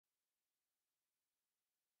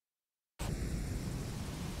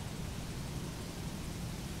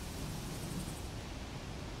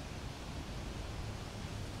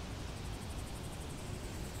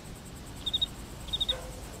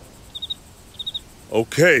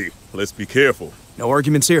Okay, let's be careful. No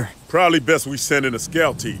arguments here. Probably best we send in a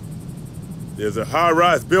scout team. There's a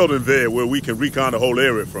high-rise building there where we can recon the whole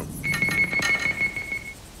area from.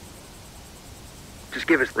 Just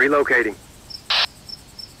give us relocating.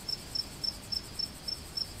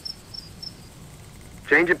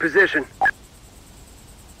 Change in position.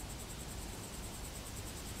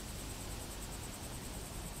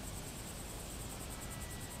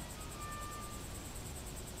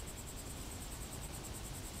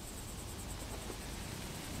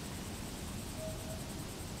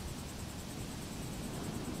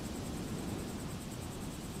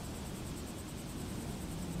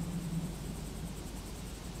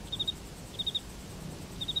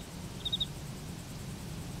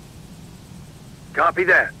 Copy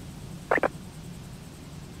that.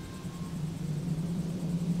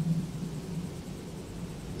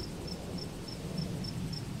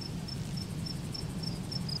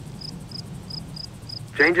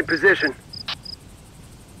 Change in position.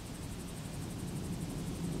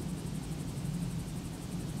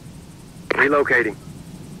 Relocating.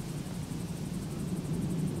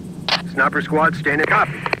 Sniper squad standing.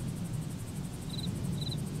 Copy.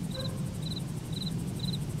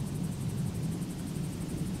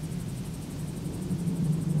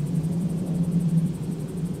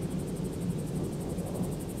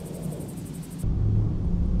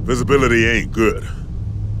 Visibility ain't good,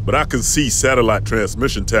 but I can see satellite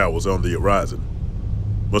transmission towers on the horizon.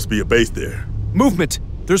 Must be a base there. Movement!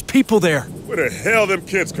 There's people there! Where the hell them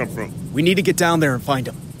kids come from? We need to get down there and find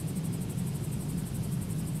them.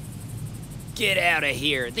 Get out of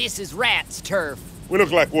here. This is Rat's turf. We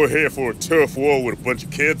look like we're here for a turf war with a bunch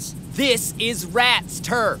of kids. This is Rat's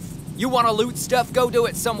turf. You want to loot stuff, go do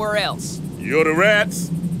it somewhere else. You're the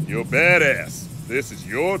rats. You're badass. This is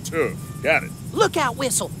your turf. Got it. Lookout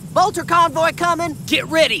whistle! Bolter convoy coming! Get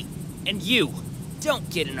ready! And you, don't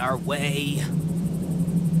get in our way.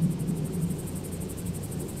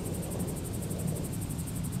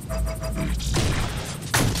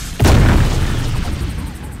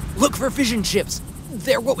 Look for fission ships.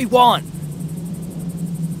 They're what we want.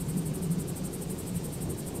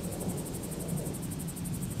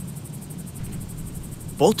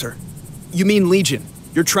 Bolter? You mean Legion?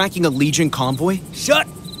 You're tracking a Legion convoy? Shut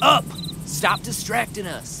up! Stop distracting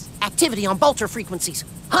us. Activity on Bolter frequencies.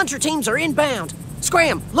 Hunter teams are inbound.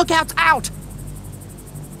 Scram! Lookouts out!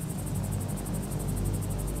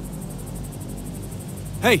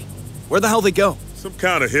 Hey, where the hell they go? Some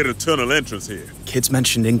kind of hidden tunnel entrance here. Kids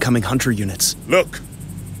mentioned incoming Hunter units. Look!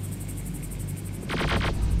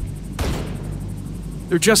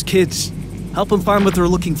 They're just kids. Help them find what they're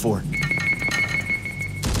looking for.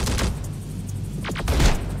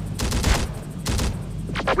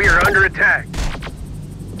 We are under attack.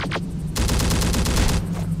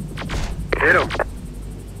 Hit him.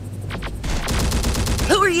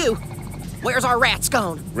 Who are you? Where's our rats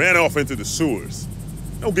gone? Ran off into the sewers.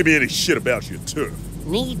 Don't give me any shit about your turf.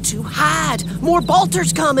 Need to hide. More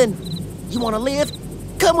bolters coming. You want to live?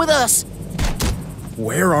 Come with us.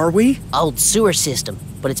 Where are we? Old sewer system,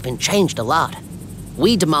 but it's been changed a lot.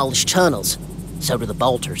 We demolish tunnels. So do the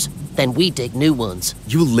bolters. Then we dig new ones.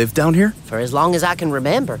 You live down here? For as long as I can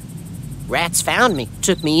remember. Rats found me,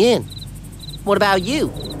 took me in. What about you?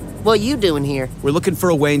 What you doing here? We're looking for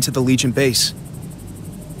a way into the Legion base.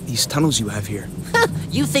 These tunnels you have here.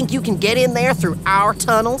 You think you can get in there through our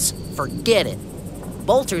tunnels? Forget it.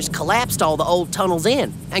 Bolters collapsed all the old tunnels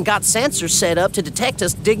in and got sensors set up to detect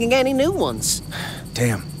us digging any new ones.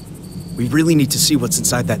 Damn. We really need to see what's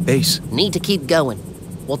inside that base. Need to keep going.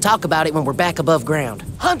 We'll talk about it when we're back above ground.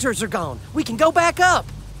 Hunters are gone. We can go back up.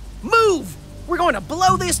 Move! We're going to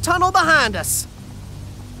blow this tunnel behind us.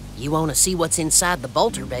 You want to see what's inside the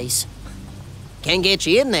Bolter base? Can't get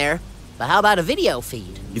you in there, but how about a video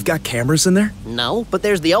feed? You've got cameras in there? No, but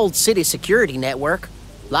there's the old city security network.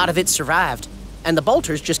 A lot of it survived, and the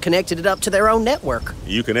Bolters just connected it up to their own network.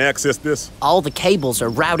 You can access this? All the cables are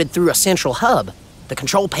routed through a central hub. The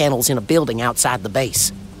control panel's in a building outside the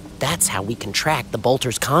base. That's how we can track the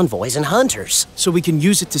Bolters' convoys and hunters. So we can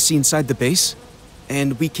use it to see inside the base?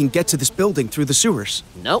 And we can get to this building through the sewers?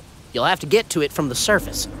 Nope. You'll have to get to it from the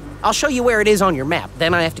surface. I'll show you where it is on your map,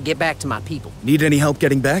 then I have to get back to my people. Need any help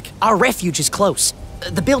getting back? Our refuge is close.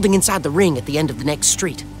 The building inside the ring at the end of the next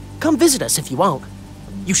street. Come visit us if you want.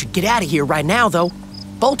 You should get out of here right now, though.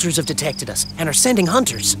 Bolters have detected us and are sending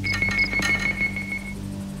hunters.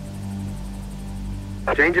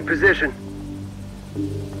 Change in position.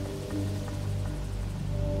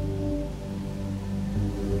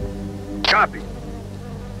 Copy.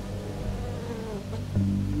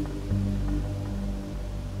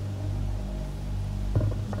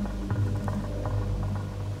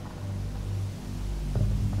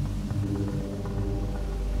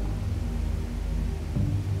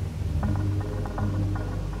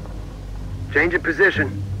 Change of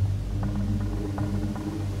position.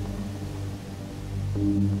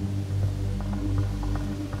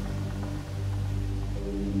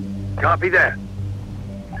 Copy that.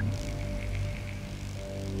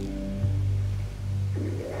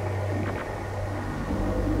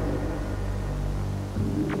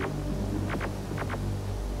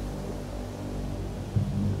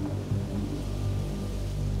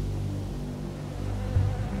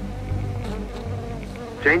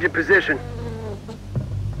 Change of position.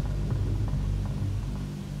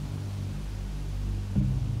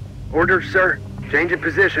 Orders, sir. Change of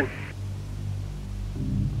position.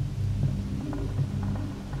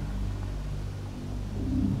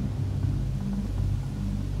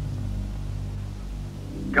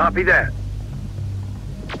 Copy that.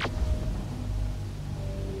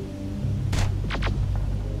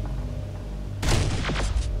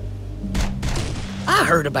 I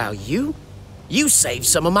heard about you. You saved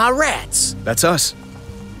some of my rats. That's us.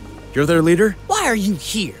 You're their leader? Why are you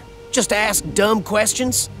here? Just to ask dumb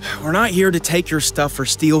questions? We're not here to take your stuff or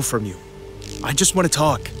steal from you. I just want to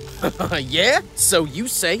talk. Yeah? So you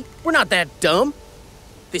say? We're not that dumb.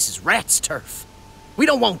 This is rats' turf. We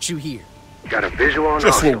don't want you here. Got a visual on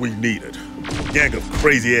Just hostile. what we needed. Gang of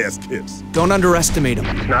crazy-ass kids. Don't underestimate them.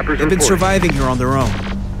 Snipers They've been reporting. surviving here on their own.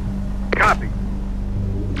 Copy.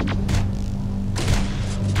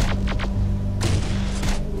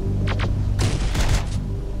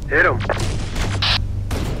 Hit him.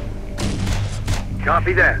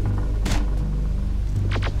 Copy that.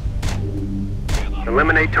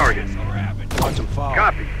 Eliminate target. Watch him fall.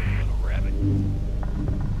 Copy.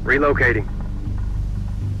 Relocating.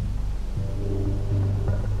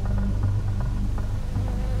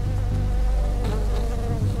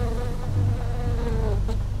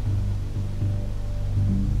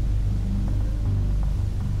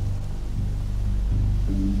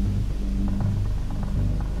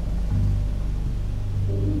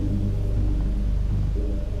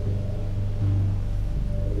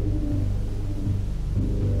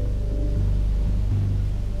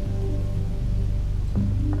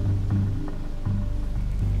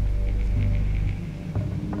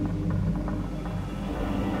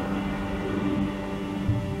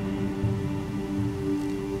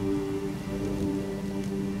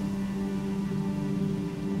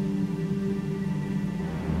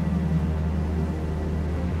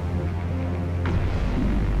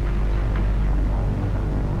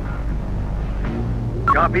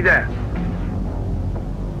 Copy that.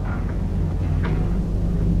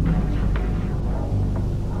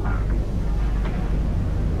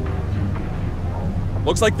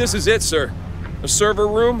 Looks like this is it, sir. A server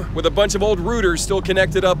room with a bunch of old routers still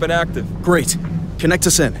connected up and active. Great. Connect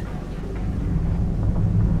us in.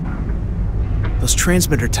 Those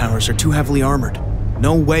transmitter towers are too heavily armored.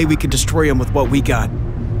 No way we could destroy them with what we got.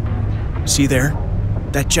 See there?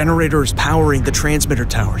 That generator is powering the transmitter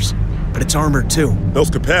towers, but it's armored too. Those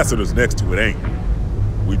capacitors next to it ain't.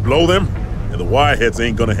 We blow them, and the wireheads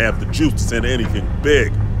ain't gonna have the juice to send anything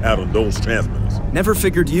big out on those transmitters. Never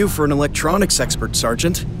figured you for an electronics expert,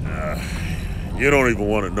 Sergeant. You don't even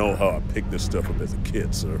want to know how I picked this stuff up as a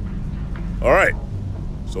kid, sir. All right,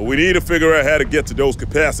 so we need to figure out how to get to those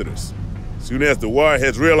capacitors. Soon as the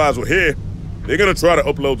wireheads realize we're here, they're gonna try to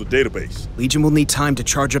upload the database. Legion will need time to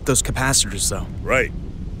charge up those capacitors, though. Right.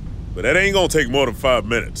 But that ain't gonna take more than 5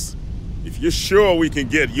 minutes. If you're sure we can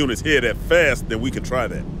get units here that fast, then we can try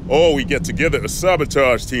that. Or we get together a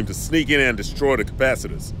sabotage team to sneak in and destroy the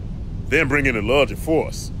capacitors. Then bring in a larger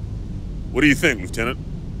force. What do you think, Lieutenant?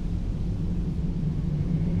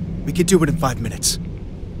 We could do it in 5 minutes.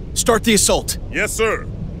 Start the assault. Yes, sir.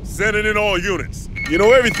 Sending in all units. You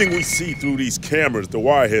know, everything we see through these cameras, the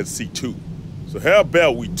wireheads see too. So how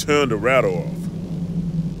about we turn the router off?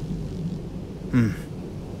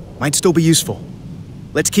 Might still be useful.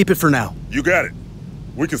 Let's keep it for now. You got it.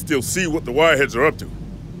 We can still see what the wireheads are up to.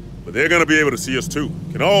 But they're gonna be able to see us too.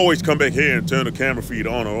 Can always come back here and turn the camera feed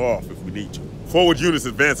on or off if we need to. Forward units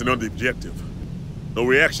advancing on the objective. No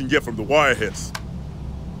reaction yet from the wireheads.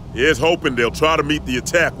 Here's hoping they'll try to meet the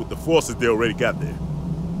attack with the forces they already got there.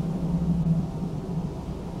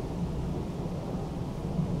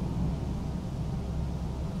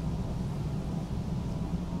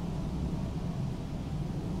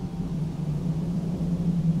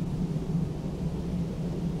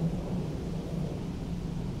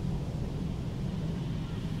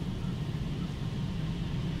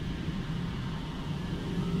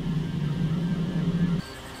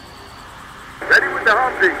 Ready with the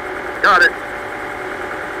Humvee. Got it.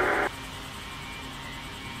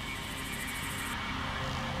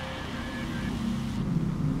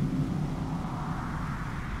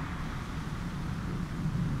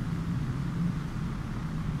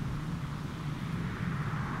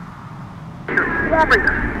 swarming.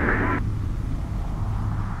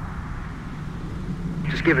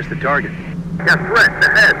 Just give us the target. Got threat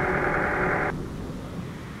ahead.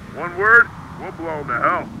 One word, we'll blow them to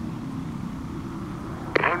hell.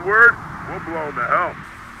 One word, we'll blow them to hell.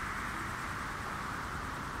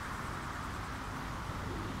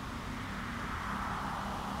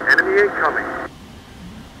 Enemy incoming.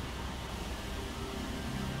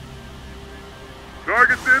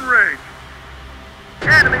 Target's in range.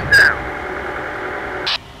 Enemy down.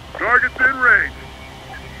 Target's in range.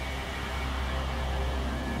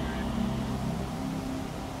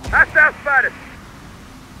 Hostile spotted.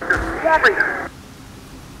 They're swarming.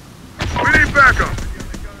 We need backup.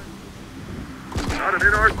 Got him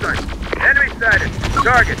in our sight. Enemy sighted.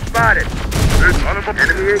 Target spotted.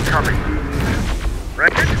 Enemy incoming.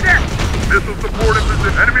 Right to step. Missile support in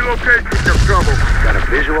position. Enemy location. No trouble. Got a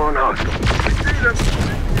visual on hostile. We see them.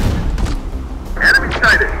 Enemy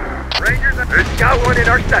sighted. Rangers, got one in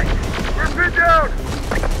our sight. We're pinned down.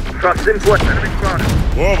 Trust in foot. Enemy spotted.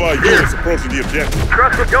 All of our units approaching the objective.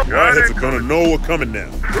 Trust will go. Guys are gonna know we're coming now.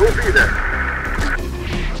 We'll be there.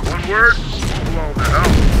 One word, we'll blow them to hell.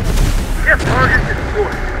 Yes, target is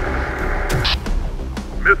deployed.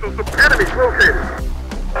 Missile support. Enemy's located.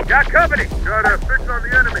 Got company. Got a fix on the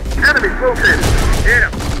enemy. Enemy's located. Hit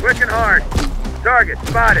him. Quick and hard. Target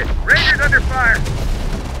spotted. Rangers under fire.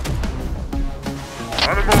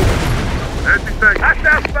 On the move. Anti-tank.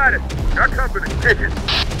 Hostile spotted. Got company. Pigeon.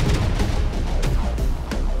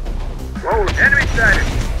 Roll. Enemy sighted.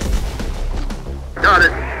 Got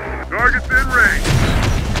it. Target's in range.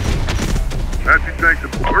 Anti-tank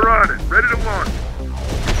support. We're on it. Ready to launch.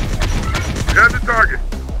 We have the target.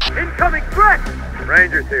 Incoming threat.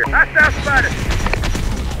 Rangers here. Hostile spotted.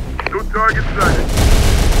 Two targets sighted.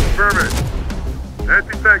 Affirmative.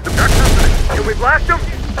 Anti-tank support. Got company. Can we blast them?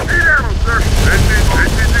 Need ammo, sir.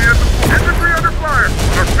 ATGM support. Infantry under fire.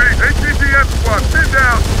 On our feet. ATGM squad. Pin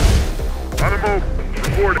down. On the move.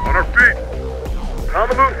 Report. On our feet. On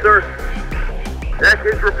the move, sir. Deck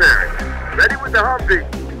is repairing. Ready with the Humvee.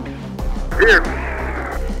 Here.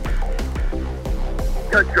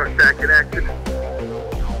 Gun truck back in action.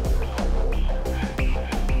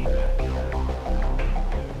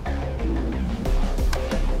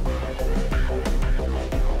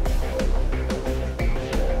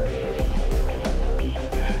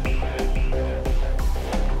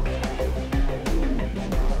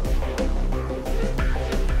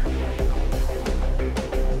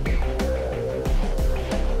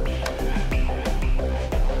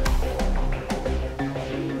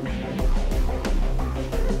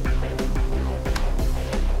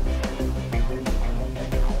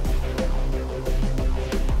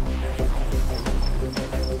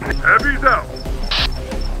 Heavy's out.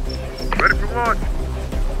 Ready for launch.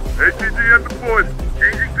 ATGM deployed.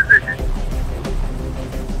 Changing position.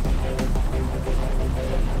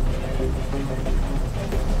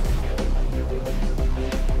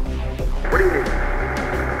 What do you need?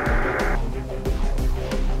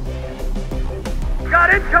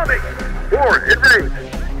 Got incoming. Forward, in range.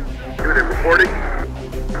 Unit reporting.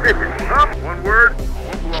 Mission. Up. One word,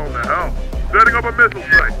 we'll blow them to hell. Setting up a missile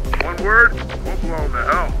site. One word, we'll blow them to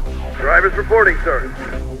hell. Drivers reporting, sir.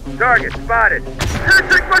 Target spotted.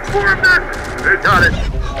 Can't take much more of this. They got it.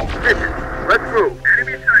 Mission. Let's move.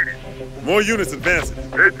 Enemy sighted. More units advancing.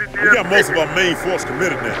 ATGM. We got most of our main force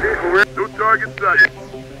committed now. Vehicle ready. Two targets sighted.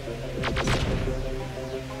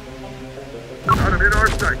 Got him in our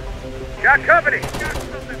sight. Got company.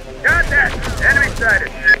 Got that. Enemy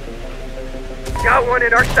sighted. Got one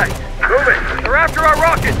in our sight. Moving. They're after our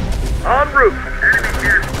rocket. En route. Enemy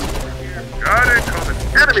here. Got it coming.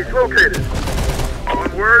 Enemy's located.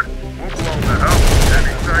 One word, we'll blow them to hell.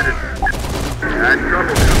 Enemy sighted. Got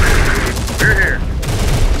trouble coming. We're here.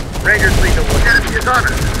 Rangers lead the way. Enemy is on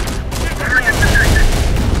us. Target detected.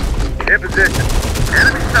 In position.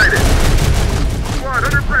 Enemy sighted. Squad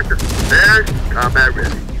under pressure. There's combat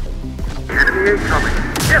ready. Enemy incoming.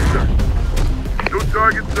 Yes, sir. Two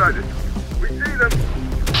targets sighted. We see them.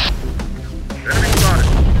 Enemy spotted.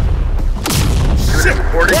 Unit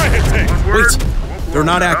reporting. Riot tank. One word, Wait, we'll blow they're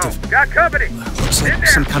not them to active. Got company. Looks In like there.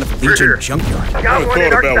 some kind of Legion junkyard. I Got one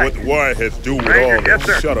in thought our about what sight. the wireheads do with Ranger, all yes,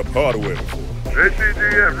 this sir. shut up hardware before.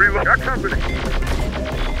 ATGM, reload. Got company.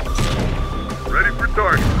 Ready for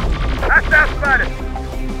target. Hostile spotted.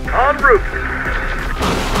 En route.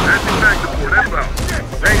 Anti-tank support inbound.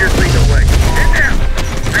 Rangers lead the way. In there.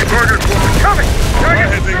 Target squad. Coming. Target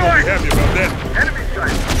Wireheads ain't gonna be destroyed. happy about that. Enemy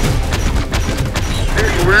sighted.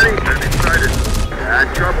 Vehicle ready. Enemy sighted. Got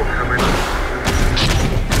trouble coming.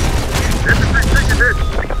 Infantry taking hit.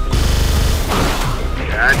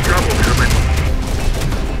 Got trouble coming.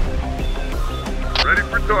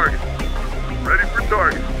 target. Ready for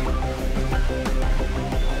target.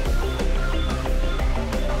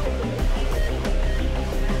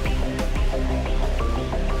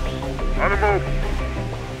 On the move.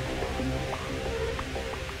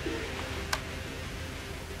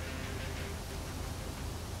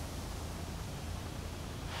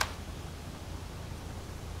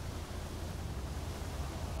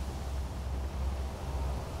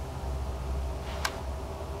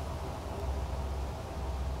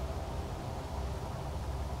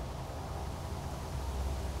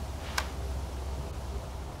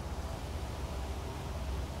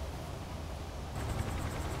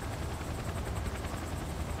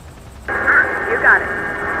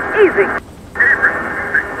 Easy.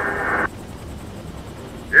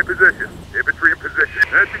 In position. Infantry in position.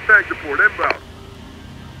 Anti-tank support inbound.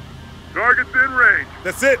 Target's in range.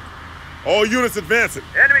 That's it. All units advancing.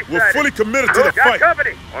 Enemy We're sighted. fully committed to the Got fight.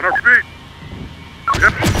 company. On our feet.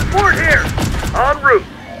 Yep. Support here. En route.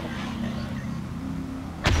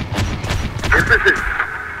 In position.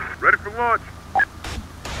 Ready for launch.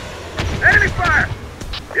 Enemy fire.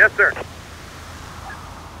 Yes, sir.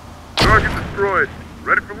 Target destroyed.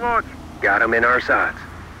 Ready for launch. Got him in our sights.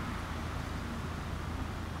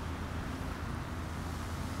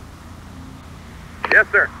 Yes,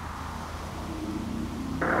 sir.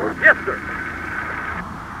 Yes, sir.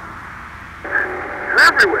 They're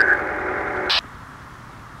everywhere.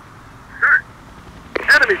 Sir.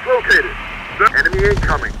 Enemy's located. Enemy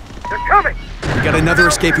incoming. They're coming. We got another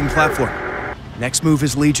escaping platform. Next move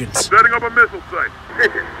is Legions. Setting up a missile site.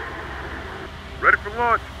 Pigeon. Ready for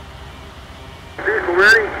launch. Vehicle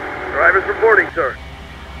ready. Drivers reporting, sir.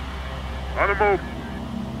 On the move.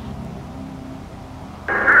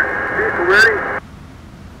 Vehicle ready.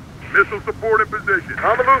 Missile support in position.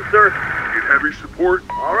 On the move, sir. Need heavy support.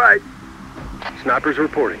 All right. Snipers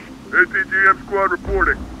reporting. ATGM squad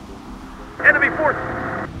reporting. Enemy force.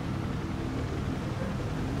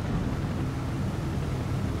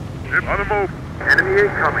 On the move. Enemy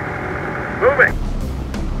incoming. Moving.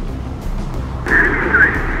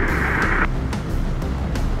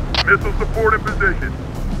 Missile support in position.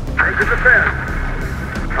 Tank is defense.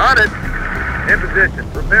 On it. In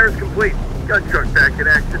position. Repairs complete. Gun truck back in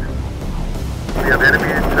action. We have enemy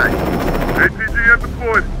in sight. ATGM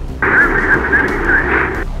deployed.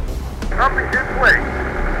 Company's in play.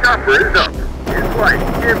 Chopper is up. In flight.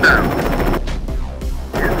 Inbound.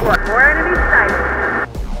 In flight. More enemy sighted.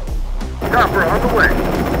 Chopper on the way.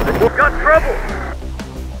 We've got trouble.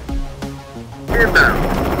 Inbound.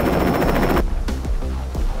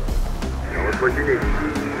 Tell us what you need.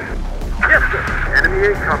 Yes, sir. Enemy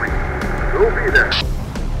incoming. We'll be there.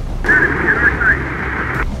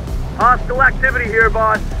 Hostile activity here,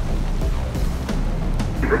 boss.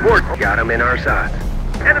 Report. Got him in our sights.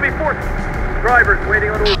 Enemy forces. Drivers waiting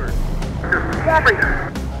on orders. They're swarming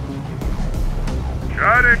us.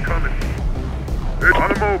 Got incoming. It's on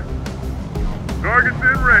the move. Target's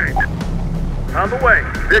in range. On the way.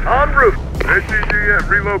 It's en route. ATGM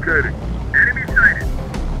relocating. Enemy sighted.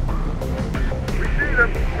 We see them.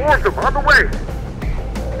 More of them on the way.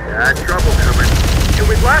 Got trouble coming. Can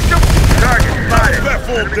we blast them? Target spotted.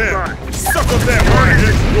 Platform Enemy down. spotted. Suck up that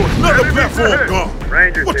Wirehead. Another Enemy platform ahead. gone.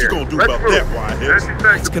 Rangers What you here. gonna do Let's about move. that, Wirehead?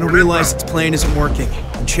 Anti-tank It's gonna support realize inbound. its plan isn't working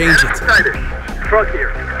and change it. Sighted. Truck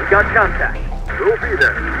here. We got contact. We'll be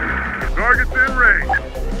there. Target's in range.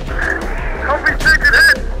 Company taking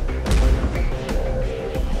hit.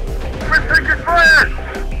 We're taking fire.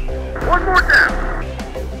 One more down.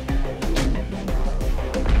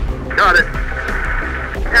 Got it.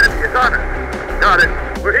 Enemy is on us. Got it.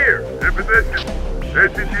 We're here. In position.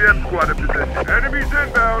 ATGM squad in position. Enemies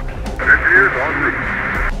inbound. Engineers en route.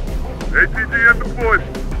 ATGM deployed.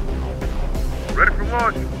 Ready for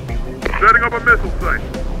launch. Setting up a missile site.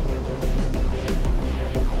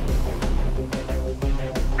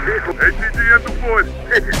 Vehicle. ATGM deployed.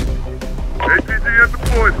 Pigeon. ATGM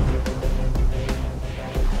deployed.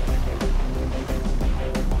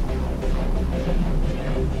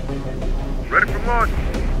 Ready for launch.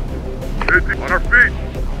 On our feet.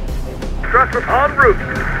 Trust us en route.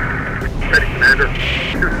 Ready, Commander.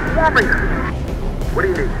 You're swarming us. What do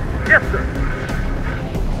you need? Yes, sir.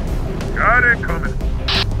 Got incoming.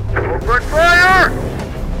 Open fire!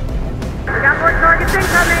 We got more targets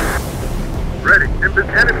incoming. Ready.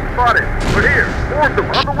 Enemy spotted. We're here. More of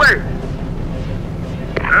them on the way.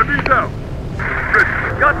 Heavy's out.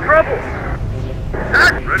 Ready. Got trouble.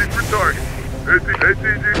 Ready for target.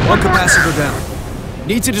 ATG. One capacitor down.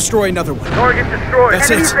 Need to destroy another one. Target destroyed. That's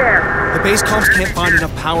Enemies it. there. The base comms can't find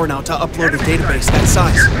enough power now to upload a database that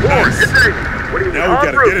size. More. Engage. What do you need? Now we En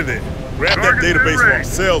gotta route. get in there. Grab that database for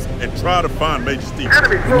ourselves and try to find Major Steve.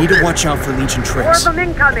 We need to watch out for Legion tricks. More of them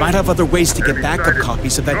incoming. Might have other ways to get backup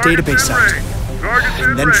copies of that database out.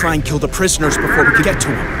 And then try and kill the prisoners before we can get to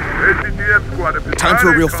them. Time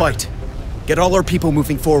for a real fight. Get all our people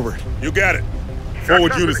moving forward. You got it.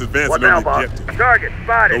 Forward units advancing on the objective. Target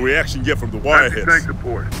spotted. No reaction yet from the wireheads. Tank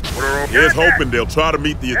support. Here's hoping they'll try to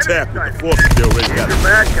meet the attack with the forces they already got. You're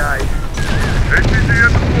bad guys.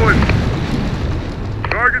 ATGM deployed.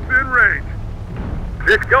 Target's in range.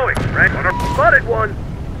 It's going. Right on our spotted one.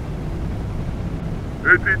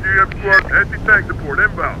 ATGM squad, anti-tank support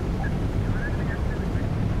inbound.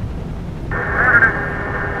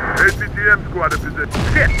 ATGM squad in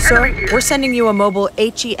position. Sir, we're sending you a mobile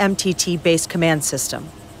HEMTT-based command system.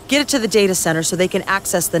 Get it to the data center so they can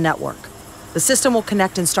access the network. The system will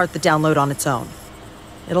connect and start the download on its own.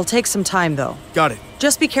 It'll take some time, though. Got it.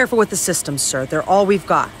 Just be careful with the systems, sir. They're all we've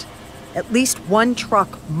got. At least one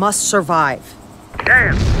truck must survive.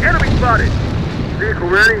 Damn, enemy spotted. Vehicle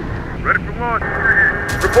ready? Ready for launch.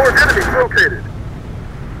 Report enemy located.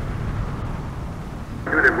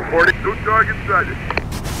 Unit reporting. Two targets sighted.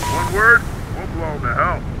 One word, we'll blow them to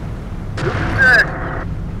hell. Who's next?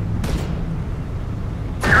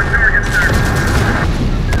 Your target, sir.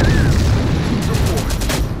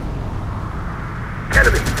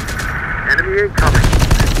 Enemy. Enemy incoming.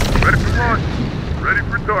 Ready for launch. Ready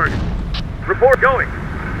for target. Report going.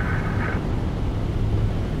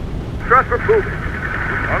 Trust for moving.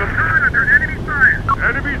 On them. Under enemy fire.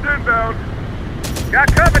 Enemies inbound. Got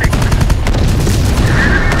company.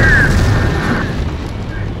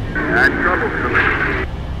 Had trouble coming.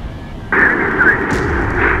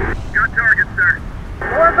 Got target, sir.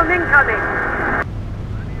 More of them incoming.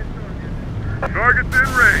 Target's in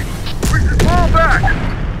range. We should fall back.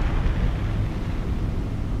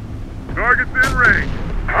 Target's in range.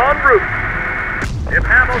 En route. If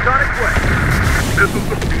ammo's on its way. Missiles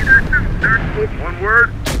to either two, sir. One word,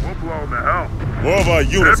 we'll blow them to hell. More of our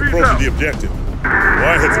units Heavy approaching down. the objective.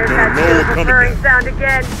 Wireheads are gonna know we're coming down. sound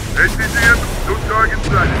again. ATGM, two targets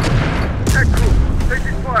sighted. Heck, cool.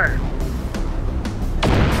 Taking fire.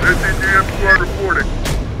 ATGM squad reporting.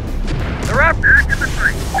 They're after. Back in the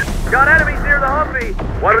train. Got enemies near the Humvee.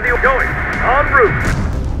 What are they going? En route.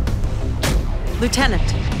 Lieutenant,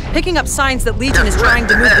 picking up signs that Legion is trying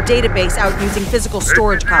to move the database out using physical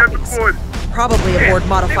storage ATGM copies. deployed. Probably aboard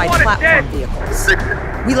modified want it platform dead. vehicles. Fix it.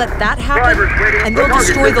 We let that happen, Drivers waiting. and they'll Target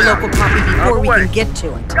destroy the inbound. local copy before we Out the can get to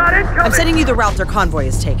it. Got incoming. I'm sending you the route their convoy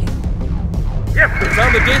is taking. Yep.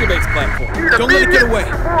 Found the database platform. Don't let it get away.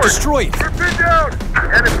 Destroy it. We're pinned down.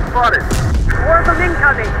 Enemy spotted. More of them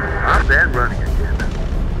incoming. I'm bad running again.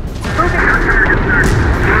 Moving.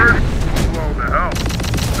 Word, blow them to hell.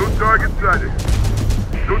 Two targets sighted.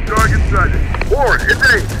 Two targets sighted. Forward, hit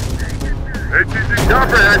me. ATG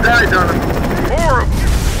Chopper has eyes on him. More of them.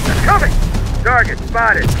 Coming. Target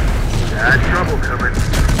spotted. Bad trouble coming.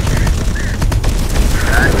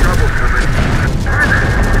 Bad trouble coming.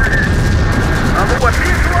 On the way.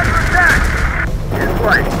 Vehicle under attack. In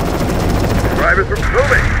flight. Drivers are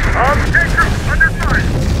moving. Take them under fire.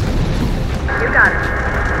 You got it.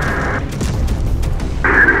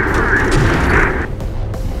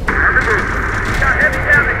 Got heavy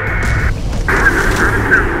damage.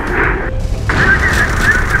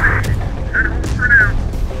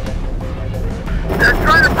 They're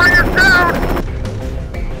trying to bring us down.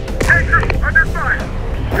 Take them under fire.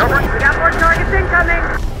 Cover. We got more targets incoming.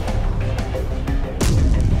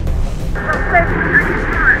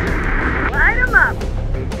 Light them up.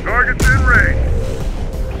 Targets in range.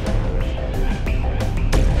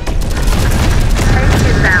 Tank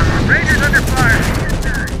inbound. Rangers under fire.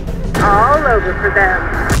 All over for them.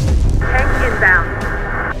 Tank inbound.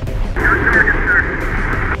 Your target, sir.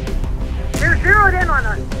 They're zeroed in on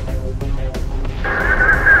us.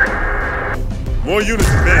 More units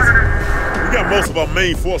advancing. We got most of our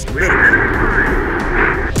main force committed.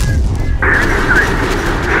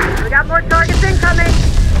 We got more targets incoming.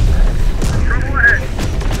 Trouble ahead.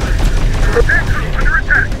 Tank crew under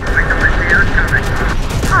attack. I can see us coming.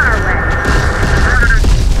 On our way.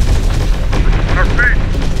 On our feet.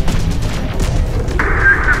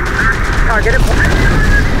 Target at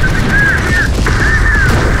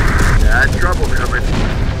Bad trouble coming.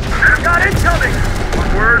 Got incoming.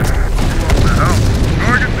 One word, blow them to hell.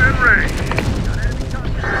 Targets in range.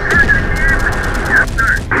 Yes,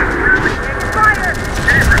 sir. fire.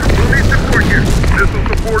 We'll need support here. Missile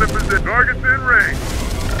support in position. Targets in range.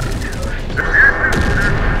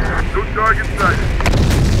 Two targets sighted.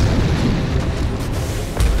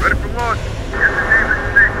 Ready for launch.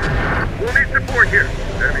 We'll need support here.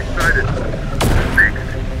 Enemy sighted.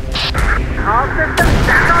 All systems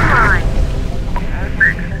back online.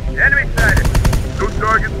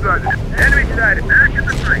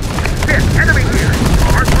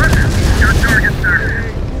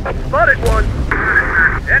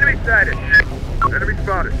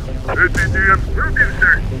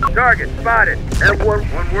 Target spotted. F1,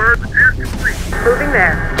 one word, is complete. Moving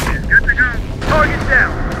there. Good to go. Target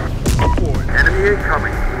down. Boy, enemy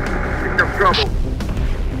incoming. In some trouble.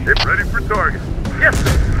 Get ready for target. Yes,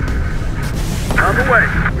 sir. On the way.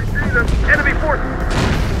 We see them. Enemy forces.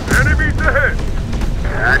 Enemies ahead.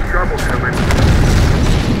 Got trouble coming.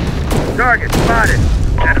 Target spotted.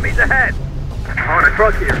 Enemies ahead. On a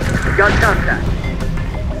truck here. We got contact.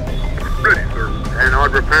 Ready, sir. And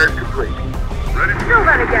on repairs complete. Ready? Still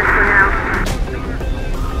run again for now.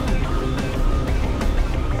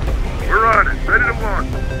 We're on it. Ready to launch.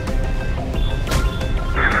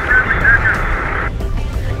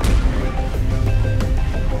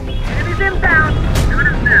 Enemies inbound.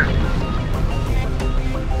 Units in.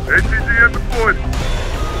 HCGM deployed.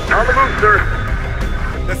 On the move, sir.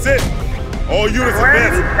 That's it. All units We're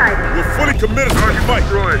enemy advancing. sighted. We're fully committed to the fight.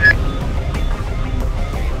 Destroyed.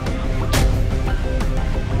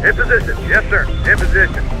 In position. Yes, sir. In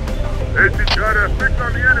position. HC got a fix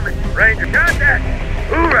on the enemy. Ranger contact.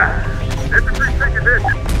 Hoorah! Infantry taking hit.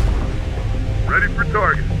 Ready for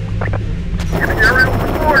target. Giving aerial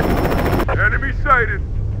support. Enemy sighted.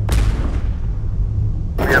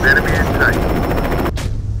 We have enemy in sight.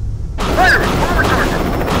 Firing! Forward target!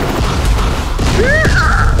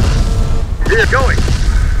 Here, going.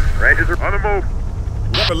 Rangers are On the move.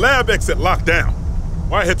 We have a lab exit locked down.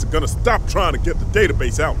 Whiteheads are gonna stop trying to get the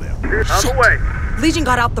database out now. on the way. Legion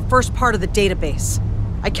got out the first part of the database.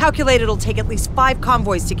 I calculate it'll take at least 5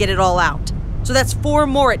 convoys to get it all out. So that's 4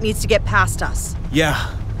 more it needs to get past us.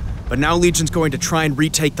 Yeah, but now Legion's going to try and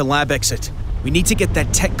retake the lab exit. We need to get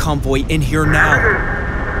that tech convoy in here now.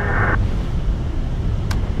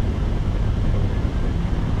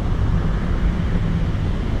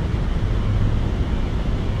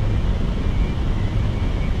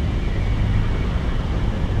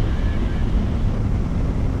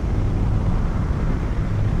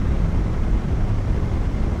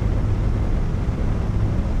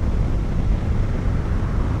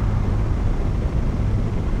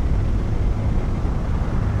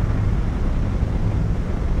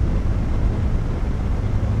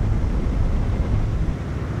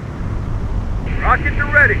 Rockets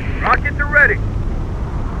are ready. Rockets are ready.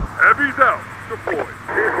 Heavy's out. Deployed.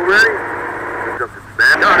 Vehicle ready. Something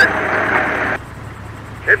smashed. On it.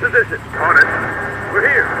 In position. On it. We're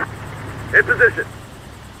here. In position.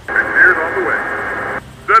 Engineers on the way.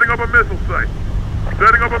 Setting up a missile site.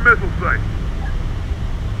 Setting up a missile site.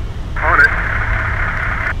 On it.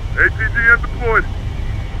 HCGM deployed.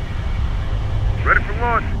 Ready for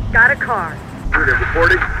launch. Got a car. Unit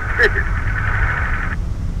reporting. Hit.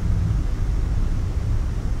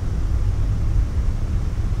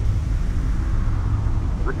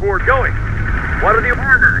 Report Going. What are the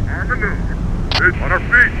Armor on the move. It's on our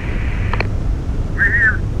feet. We're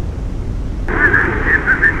here. In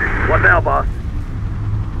position. What now, boss?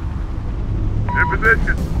 In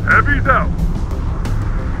position. Heavy's out.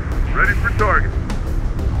 Ready for target.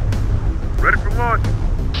 Ready for launch.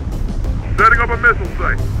 Setting up a missile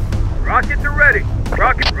site. Rockets are ready.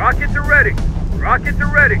 Rockets are ready. Rockets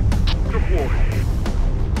are ready. Deployed.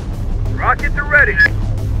 Rockets are ready.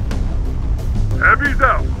 Heavy's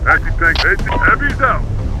out. Acting tank. Heavy's out.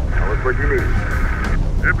 Tell us what you need.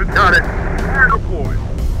 Infantry. Got it. Deployed.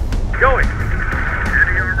 Going.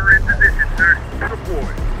 Heavy armor in position, sir.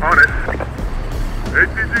 Deployed. On it.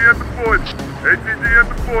 HCGM deployed. HCGM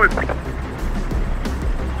deployed.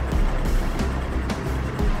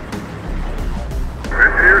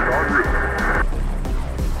 Engineers en route.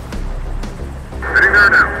 Heading there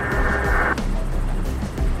now.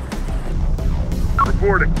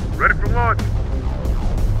 Reporting. Ready for launch.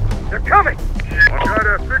 They're coming. I've got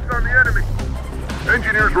a fix on the enemy.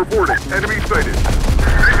 Engineers reporting. Enemy sighted.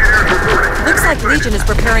 Engineers reporting. Looks like Legion is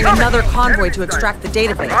preparing another convoy to extract the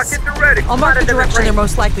database. Rockets are ready. I'll mark the direction they're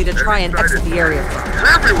most likely to try and exit the area from. It's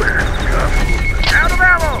everywhere. Out of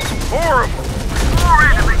ammo. Horrible. More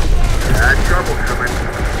enemy. Bad trouble coming.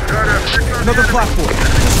 Got a fix on Another the enemy. platform.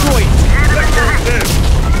 Destroy it.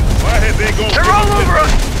 Whiteheads ain't gonna They're all over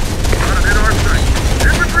us. Got it in our sight.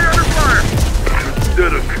 Infantry under fire.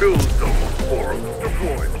 Instead of kill zone. Horrible.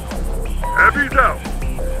 Deployed. Heavy's out.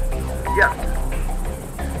 Yes.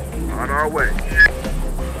 On our way.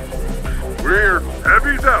 We're here.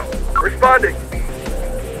 Heavy's out. Responding.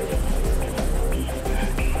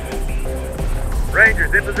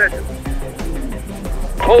 Rangers in possession.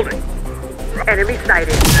 Holding. Enemy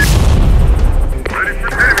sighted. Ready for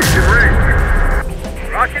enemies in range.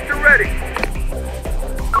 Rockets are ready.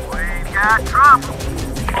 We got trouble.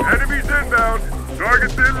 Enemies inbound.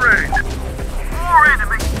 Targets in range. More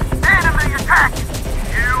enemy. Enemy attacking.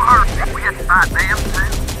 You hurt me. We had to fight them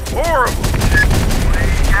too. Horrible. We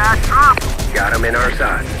got them in our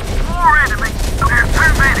sights. More enemies. There's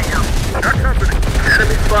too many of them. Got company.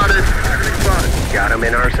 Enemy spotted. Enemy spotted. Got them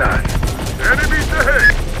in our sights. Enemies ahead.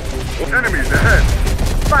 Enemies ahead.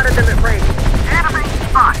 Spotted them at range. Enemy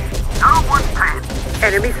spotted. No one panic.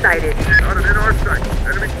 Enemy sighted. Got it in our sight.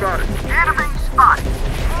 Enemy spotted. Enemy spotted.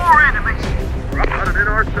 More enemies. Got it in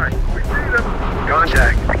our sight. We see them.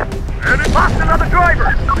 Contact. Enemy. Lost another driver.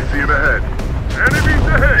 We see him ahead. Enemies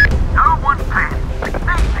ahead. No one panic. Need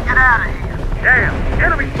to get out of here. Damn.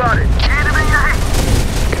 Enemy spotted. Enemy ahead.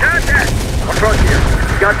 Contact. Approach here.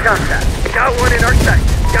 Got contact. Got one in our sight.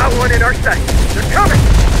 Got one in our sight. They're coming.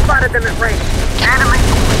 Spotted them at range. Enemy.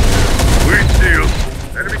 We steal.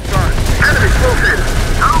 Enemy spotted. Enemy located.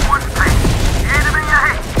 No one panic. Enemy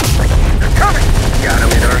ahead. They're coming. Got them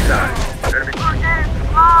in our sights. Enemy. We're getting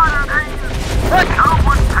slaughtered here. No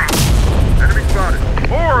one panic. Enemy spotted.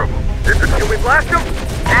 More of them. Can we blast them?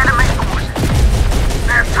 Enemy forces.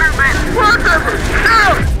 There's too many. Whatever.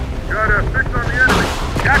 Down. Got a fix on the enemy.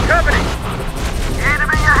 Got company.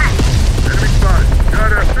 Enemy ahead. Enemy spotted.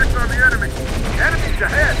 Got a fix on the enemy. Enemies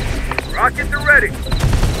ahead. Rockets are ready.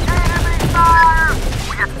 Enemy fire.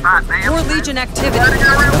 We got to fight them. More Legion activity. Fighting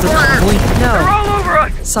aerial fire. They're No, all over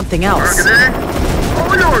us. something else. Target A.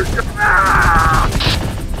 All yours. Ah!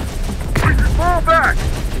 We just fall back.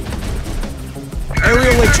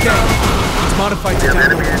 Aerial HK. It's modified to download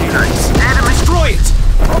the database. Enemy. Destroy it!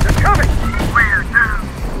 They're coming. We're doomed.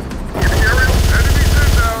 Enemy aerial. Enemies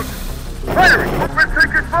inbound. Firing. Open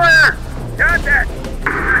taking fire. Contact.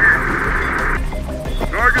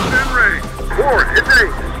 Target's in range. Forward. Hit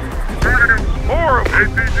range. More of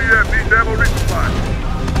them. ACGF needs ammo resupply.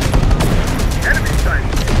 Enemy sight.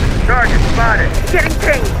 Target spotted. Getting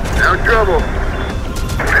pinged. Down trouble.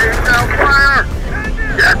 Laying down fire.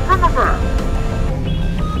 Get from above.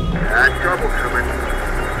 Got trouble coming.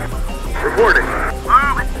 Reporting.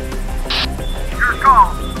 Moving. Your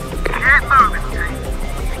call. Get moving, team.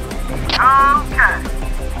 Okay.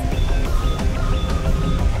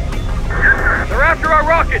 They're after our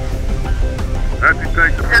rockets.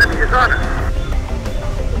 Anti-tank. The enemy is on us.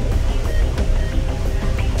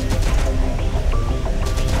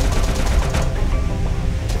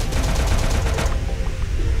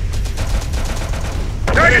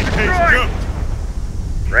 Target destroyed.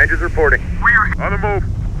 Rangers reporting. We're On the move.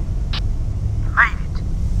 made it.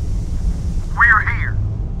 We're here.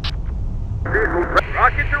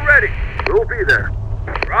 Rockets are ready. We'll be there.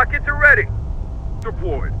 Rockets are ready.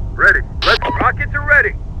 Deployed. Ready. Let's. Rockets are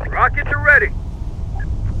ready. Rockets are ready.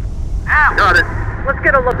 Now. Got it. Let's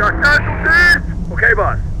get a look. Got casualties. Okay,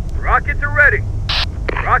 boss. Rockets are ready.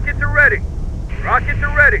 Rockets are ready. Rockets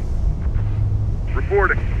are ready.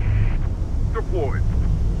 Reporting. Deployed.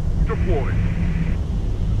 Deployed.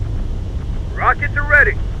 Rockets are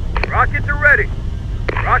ready. Rockets are ready.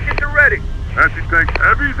 Rockets are ready. Anti-tank.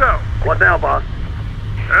 Heavy's out. What now, boss?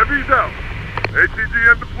 Heavy's out.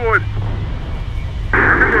 ATGM deployed.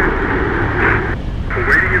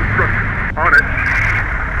 Awaiting instructions. On it.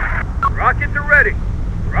 Rockets are ready.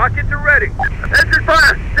 Rockets are ready. Engine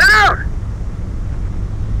fire. Down.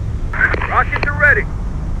 Rockets are ready.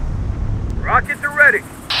 Rockets are ready.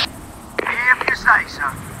 If you say so.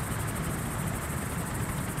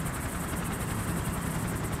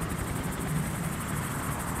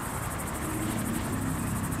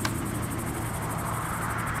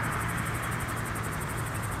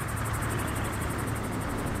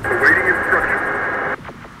 Awaiting instructions.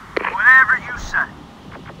 Whatever you say.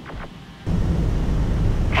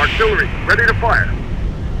 Artillery. Ready to fire.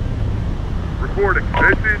 Reporting.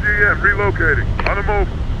 ATGM relocating. On the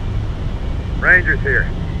move. Rangers here.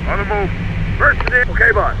 On the move. First in.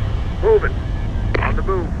 Okay, boss. Moving. On the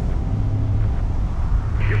move.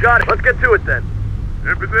 You got it. Let's get to it then.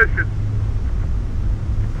 In position.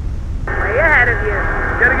 Way ahead of you.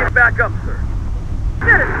 Getting it back up, sir.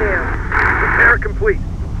 Set us down. Repair complete.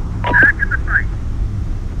 Back in the fight.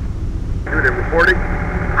 Unit reporting.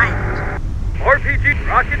 Made it. RPG.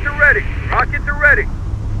 Rockets are ready. Rockets are ready.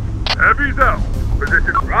 Heavy's out.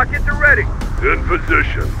 Position. Rockets are ready. In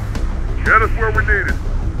position. Get us where we need it.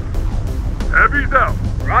 Heavy's out.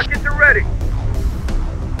 Rockets are ready.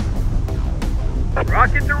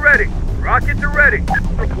 Rockets are ready. Rockets are ready.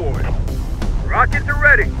 Deployed. Rockets are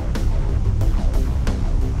ready.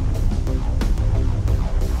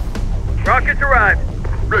 Rockets arrived.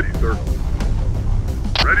 Ready, sir.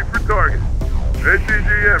 Ready for target.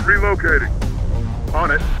 ATGM relocating.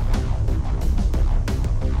 On it.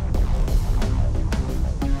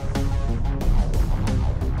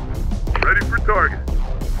 Ready for target.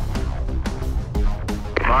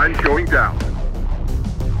 Mine going down.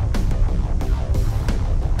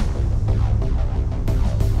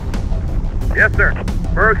 Yes, sir.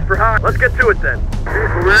 Bergs for high. Let's get to it then.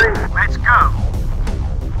 Vehicle ready? Let's go.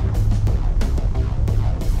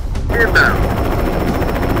 Inbound.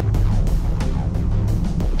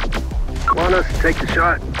 Want us to take the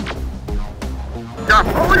shot? Stop.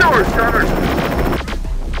 All yours, Summer.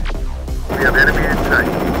 We have enemy in sight.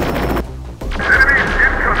 Enemy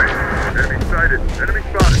incoming. Enemy sighted. Enemy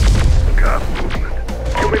spotted. Cop movement.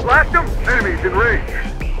 Can we blast them? Enemies in range.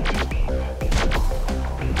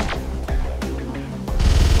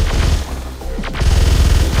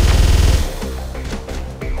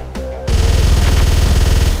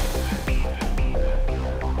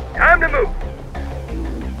 Time to move.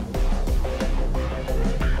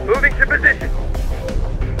 Moving to position.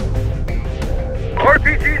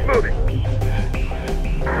 RPG's moving.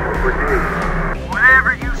 Proceed.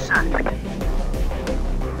 Whatever you say.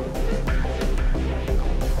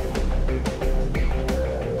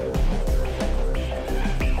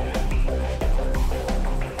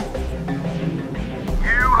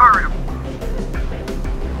 You heard him.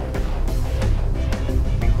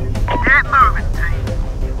 Get moving, team.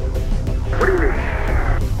 What do you need?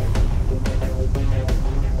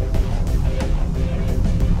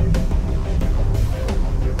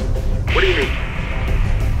 What do you need?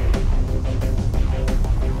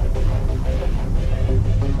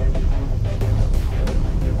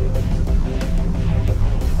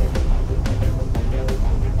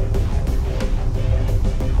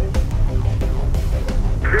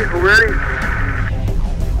 Vehicle ready?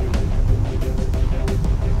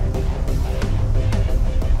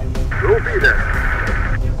 We'll be there.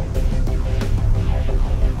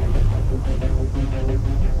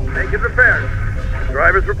 Taking repairs.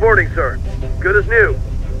 Driver's reporting, sir. Good as new.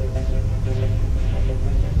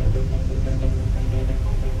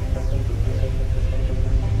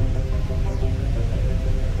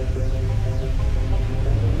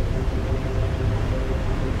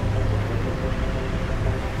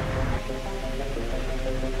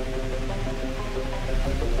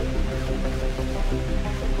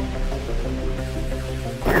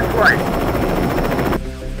 In flight.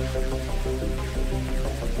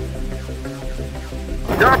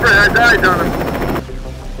 Chopper has eyes on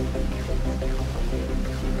him.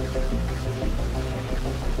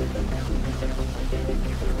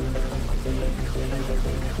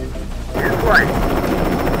 In flight.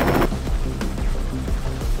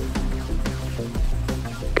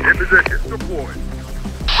 In position. Deployed.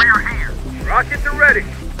 We're here. Rockets are ready.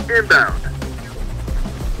 Inbound.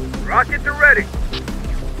 Rockets are ready.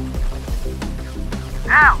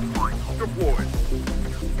 Now, boys. Deployed.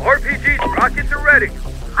 RPGs, rockets are ready.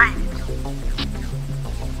 Lead it.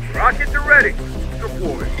 Rockets are ready.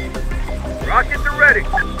 Deployed. Rockets are ready.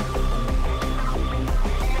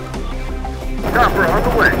 Chopper on the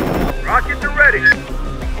way. Rockets are ready.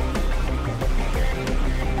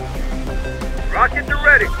 Rockets are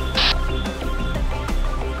ready.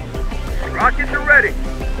 Rockets are ready.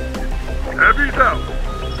 Heavy's out.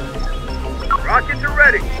 Rockets are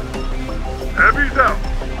ready. Heavy's out.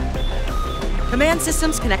 Command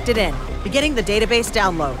systems connected in. Beginning the database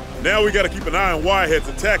download. Now we gotta keep an eye on wireheads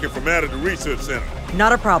attacking from out of the research center.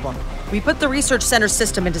 Not a problem. We put the research center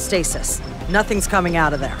system into stasis. Nothing's coming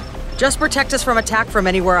out of there. Just protect us from attack from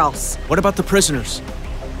anywhere else. What about the prisoners?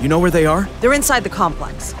 You know where they are? They're inside the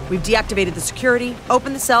complex. We've deactivated the security,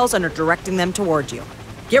 opened the cells, and are directing them toward you.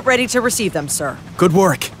 Get ready to receive them, sir. Good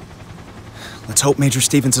work. Let's hope Major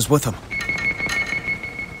Stevens is with them.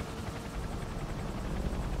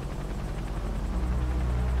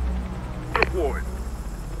 Deployed.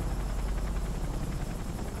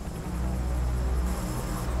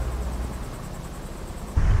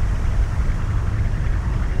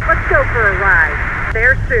 Let's go for a ride.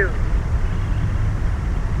 There soon.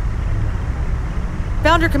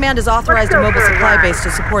 Founder Command has authorized Let's a go mobile for a supply ride. base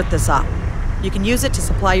to support this op. You can use it to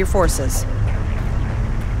supply your forces.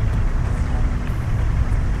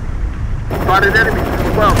 Spotted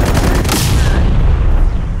enemies. Well.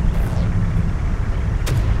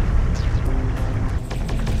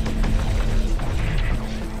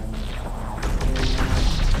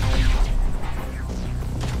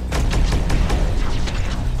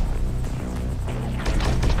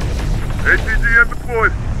 ATGM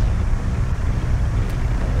deployed.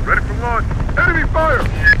 Ready for launch. Enemy fire!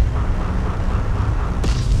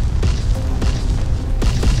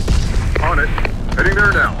 On it. Heading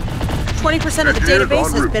there now. 20% of the Engineers database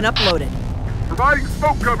en has route. been uploaded. Providing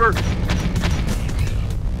smoke cover.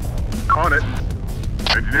 On it.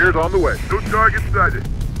 Engineers on the way. No target sighted.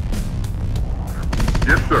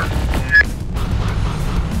 Yes, sir.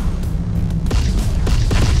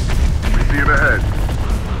 We see him ahead.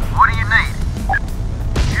 What do you need?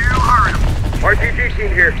 You heard him. RPG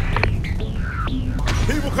team here.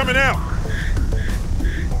 People coming out.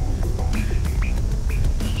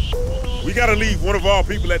 We gotta leave one of our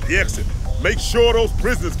people at the exit. Make sure those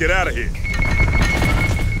prisoners get out of here.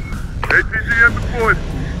 ATGM deployed.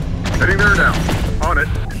 Heading there now. On it.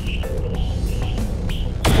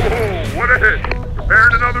 Oh, what a hit.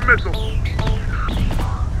 Preparing another missile.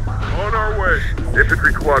 On our way.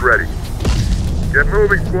 Infantry squad ready. Get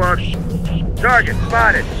moving, squad. Target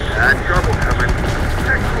spotted. Bad trouble coming.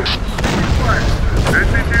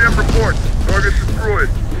 ATGM report. Target destroyed.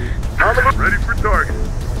 On the ready for target.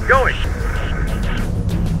 Going.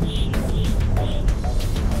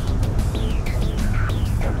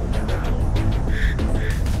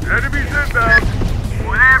 Enemies inbound.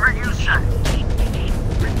 Whatever you say.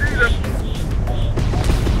 We see them.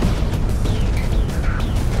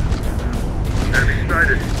 Enemy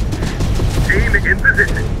sighted. Team in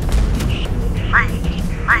position.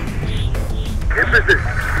 In position.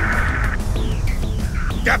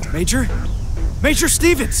 Got Major? Major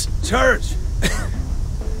Stevens! Church!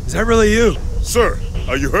 Is that really you? Sir,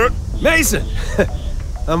 are you hurt? Mason!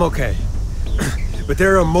 I'm okay. But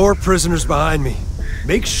there are more prisoners behind me.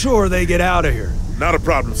 Make sure they get out of here. Not a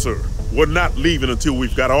problem, sir. We're not leaving until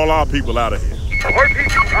we've got all our people out of here.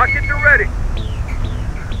 RPG rockets are ready.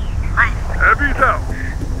 Heavy's out.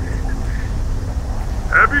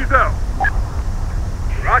 Heavy's out.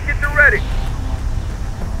 Rockets are ready.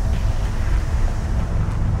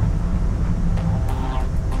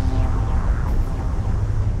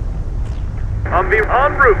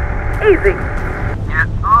 En route. Easy. Yeah,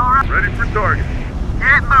 all right. Ready for target.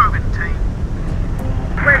 Get moving, team.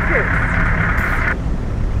 Where to?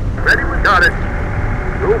 Ready, we got it.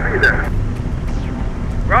 We'll be there.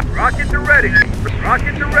 Rockets are ready.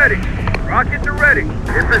 Rockets are ready. Rockets are ready.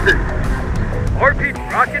 In position. RPG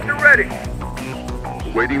rockets are ready.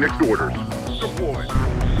 Waiting next orders. Deployed.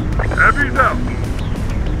 Heavy's out.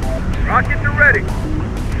 Rockets are ready.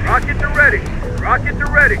 Rockets are ready. Rockets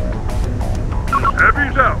are ready.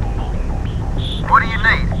 Heavy's out. What do you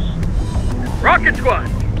need? Rocket squad.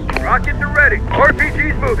 Rockets are ready.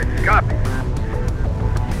 RPG's moving. Copy.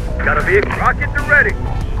 Got a vehicle. Rockets are ready.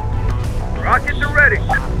 Rockets are ready.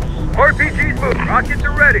 RPG's moving. Rockets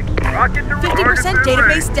are ready. Rockets are ready. 50%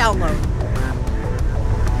 database download.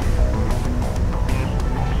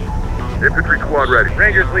 Infantry squad ready.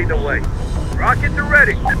 Rangers lead the way. Rockets are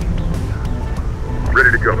ready.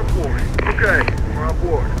 Ready to go. Okay, we're on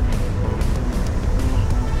board.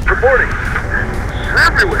 Reporting.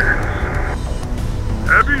 Everywhere.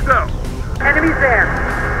 Heavy's out. Enemies there.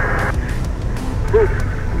 Move.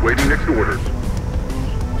 Waiting next orders.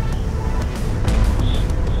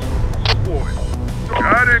 Boy.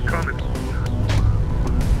 Got it coming.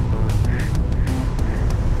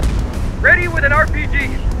 Ready with an RPG.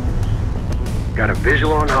 Got a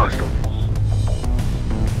visual on hostile.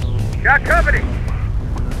 Got company.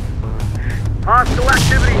 Hostile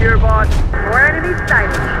activity here, boss. More enemies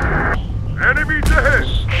sighted. Enemies ahead.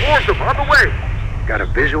 Awesome, on the way. Got a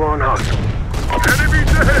visual on hostile.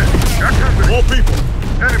 Enemies ahead. Got company. More people.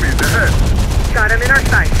 Enemies ahead. Got him in our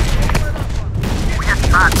sights. We have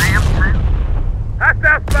spot them, too.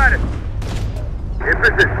 Hostile spotted. In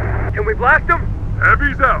position. Can we blast them?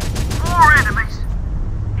 Heavy's out. More enemies.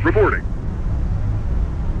 Reporting.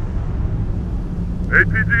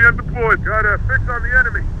 ATGM deployed. Got a fix on the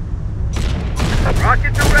enemy.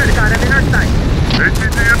 Rockets are ready. Got him in our sights.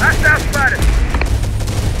 ATGM. Hostile spotted.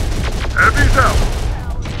 Heavy's out.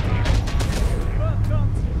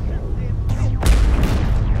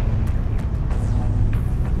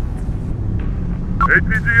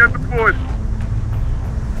 ATGM deployed.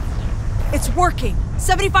 It's working.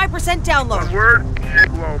 75% download. One word.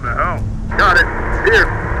 Blown the hell. Got it. Here.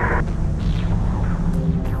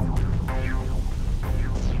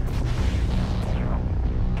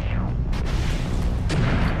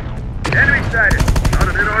 Enemy sighted. Got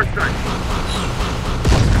it in our sight.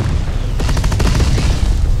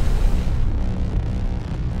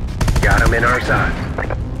 Got him in our sight.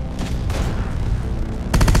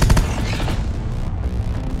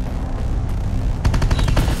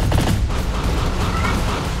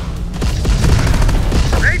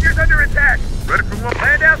 Rangers under attack. Ready for one.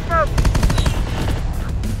 Land down smoke.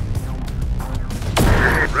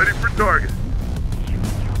 Ready for target.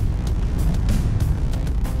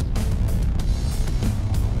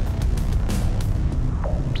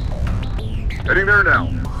 Heading there now.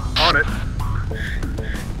 On it.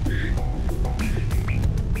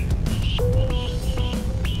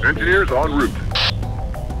 Engineers en route.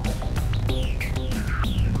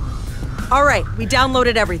 All right, we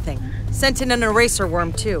downloaded everything. Sent in an eraser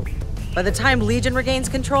worm, too. By the time Legion regains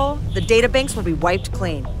control, the databanks will be wiped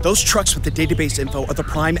clean. Those trucks with the database info are the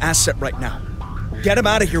prime asset right now. Get them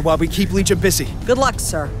out of here while we keep Legion busy. Good luck,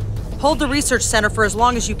 sir. Hold the research center for as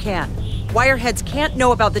long as you can. Wireheads can't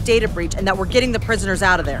know about the data breach and that we're getting the prisoners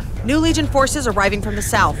out of there. New Legion forces arriving from the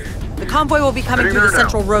south. The convoy will be coming through the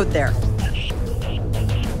central road there.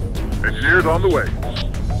 Engineers on the way.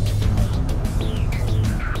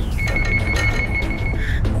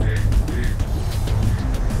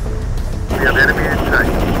 We have enemy in sight.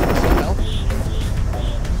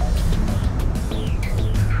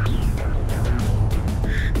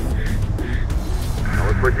 Tell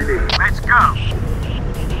us what you need. Let's go.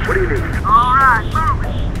 What do you need? All right, move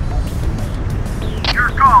it. Your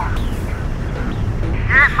call.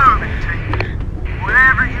 Get moving, team.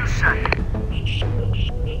 Whatever you say.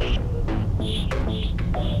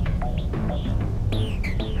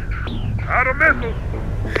 Out of missiles.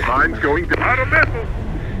 Mine's going to... Out of missiles.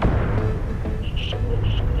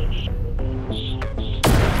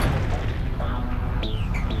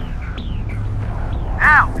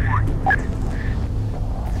 Now, boy.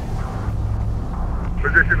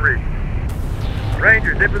 Position read.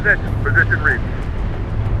 Rangers in position. Position read.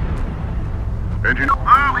 Engine.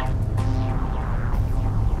 Move it.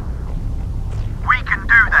 We can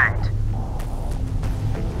do that.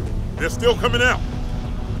 They're still coming out.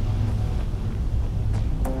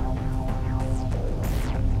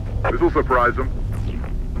 This'll surprise them.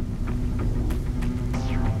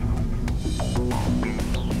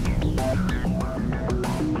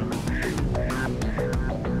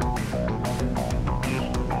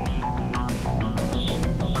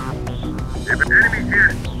 Enemy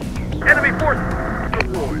here. Enemy force.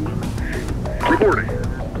 Deployed. Reporting.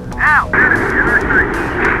 Now. Enemy in our sight.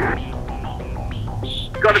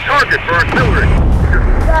 Got a target for artillery. Just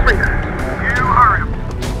swarming us. You heard him.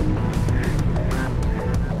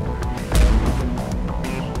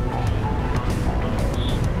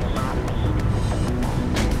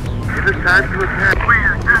 It is time to attack.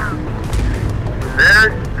 We're doomed.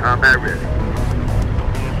 Prepared. Combat ready.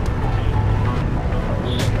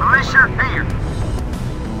 Militia here.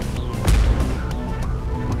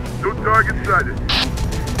 No target sighted.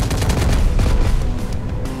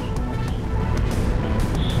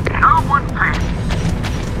 No one passing.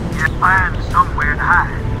 Yet find somewhere to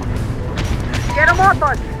hide. Get them off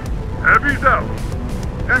us! Heavy's out.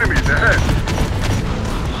 Enemies ahead.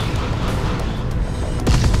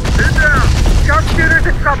 Get down. Sharpshooters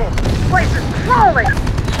in trouble! Place is crawling!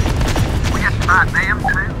 We have to fight them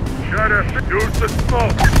too. Shut up. Use the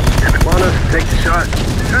smoke. Want us to take the shot?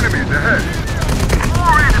 Enemies ahead.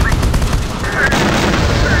 More enemies.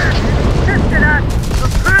 Assisted us!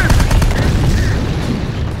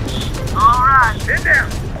 All right. Get down.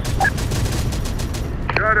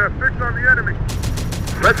 Got a fix on the enemy.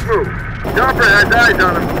 Let's move. Chopper has eyes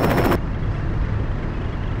on him.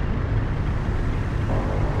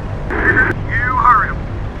 You heard him.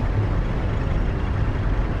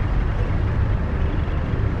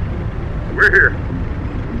 We're here.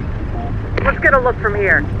 Let's get a look from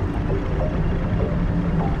here.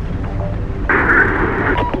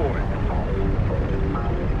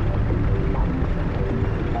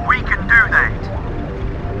 We can do that.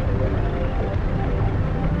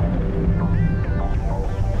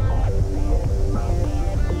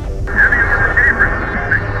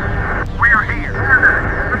 We're here.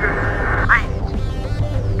 Made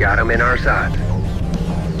it. Got him in our sights.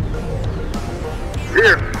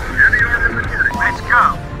 Here. Heavy armor reporting. Let's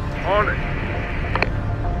go. On it.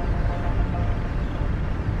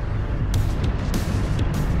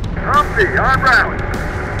 Humpty, on round.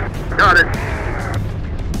 Got it.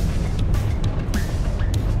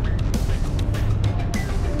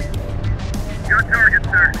 Got target,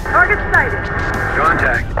 sir. Target sighted.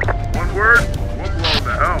 Contact. One word, we'll blow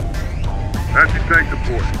the hell. Anti-tank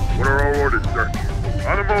support. What are our orders, sir?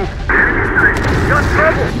 On the move. Got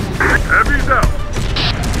trouble. Heavy's out.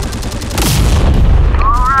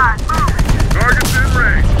 All right, move it. Target's in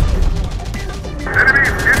range. Enemy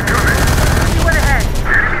incoming. You went ahead.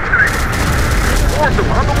 Enemy sight. Force them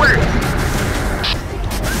on the way.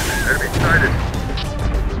 Enemy sighted.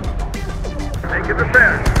 Taking the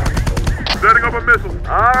fence. Setting up a missile.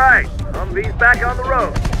 All right. Humvee's back on the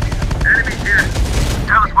road. Enemy here.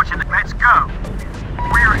 Tell us what you need. Let's go.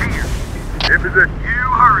 We're here. In position. You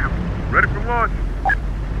heard him. Ready for launch.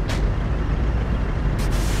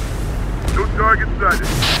 No target sighted.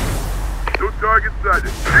 No target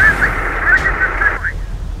sighted.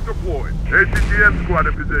 Deployed. ATTM squad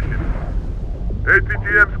in position.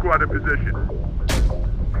 ATTM squad in position.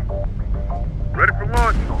 Ready for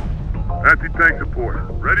launch. Anti-tank support.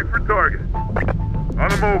 Ready for target. On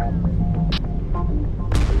the move.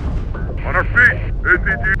 On our feet.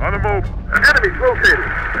 ATG on the move. Enemies located.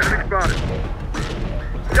 Enemy spotted.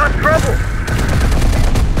 Got trouble.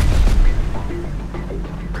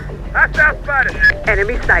 Hostile spotted.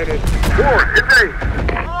 Enemy sighted. More engage.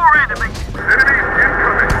 More enemies. Enemies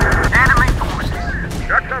incoming. Enemy forces.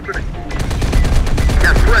 Got company.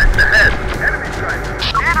 Got threats ahead. Enemy sight.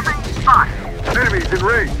 Enemy spotted. Enemies in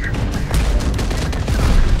range.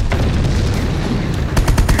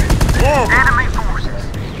 Enemy forces.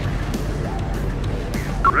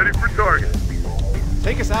 Ready for target.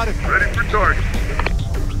 Take us out of here. Ready for target.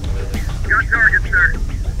 Got target, sir.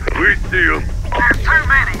 We see him. There's too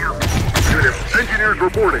many of them. Unit. Engineers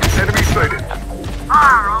reporting. Enemy sighted.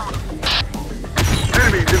 Fire on them.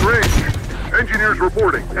 Enemies in range. Engineers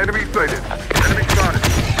reporting. Enemy sighted. Enemy spotted.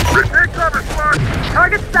 Take cover, squad.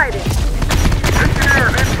 Target sighted.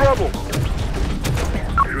 Engineers in trouble.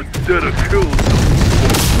 Instead of kills.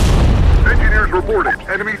 Engineers reporting.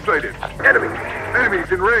 Enemy sighted.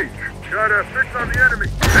 Enemies in range. Got a fix on the enemy.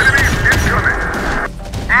 Enemies incoming.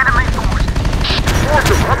 Enemy forces. Force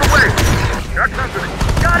them on the way. Got company.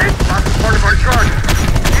 Got it. Not part of our target.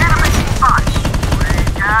 Enemy spotted. We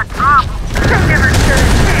got trouble. They never stood a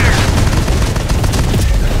chance.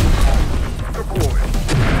 Deploy.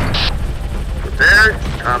 Prepared,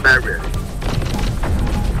 combat ready.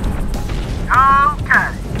 Okay.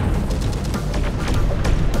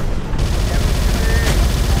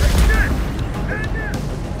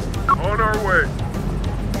 On our way.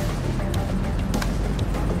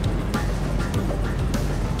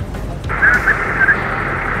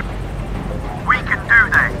 We can do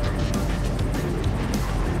that.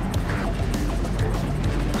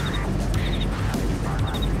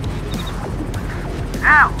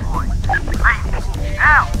 Now, boy.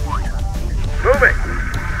 Now, boy. Moving.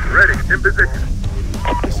 Ready. In position.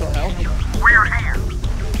 This'll help. We're here.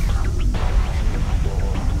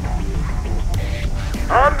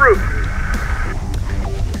 En route.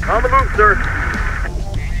 On the move, sir.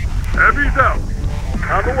 Heavy's out.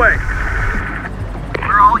 On the way.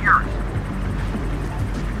 We're all yours.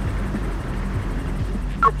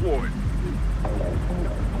 Deployed.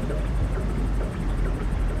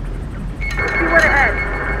 See what ahead.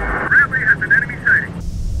 Bradley has an enemy sighting.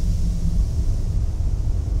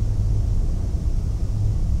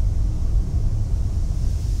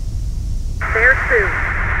 There soon.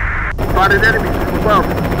 Spotted enemies above.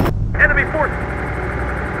 Enemy forces.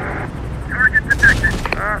 Target detected.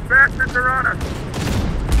 Bastards are on us.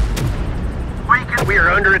 We are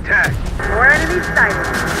under attack. More enemies sighted.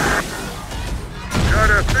 Got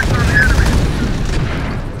a fix on the enemy.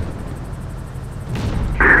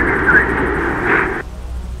 Enemy sighted.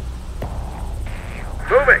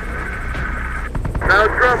 Moving. Found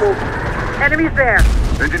trouble. Enemies there.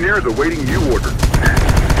 Engineers awaiting new orders.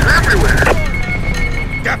 It's everywhere.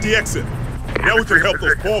 Got the exit. Now we can help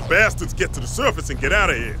those poor bastards get to the surface and get out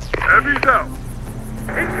of here. Heavy's out.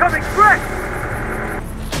 Incoming threat.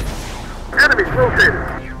 Enemies located.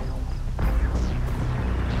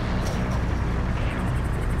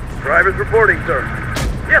 Drivers reporting, sir.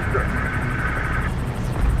 Yes, sir.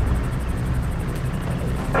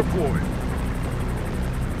 Deployed.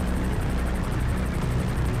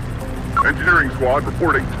 Engineering squad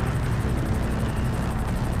reporting.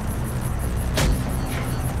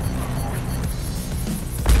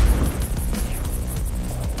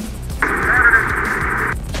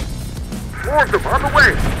 More of them on the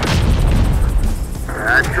way.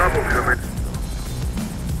 Bad trouble coming.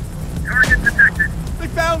 Target detected. They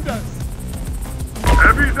found us!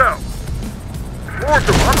 Heavy's out. More of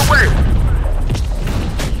them on the way.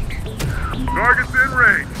 Target's in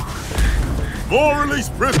range. More release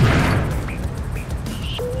prisoners.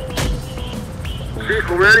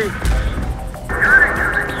 Vehicle ready.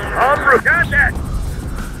 En route. Got that.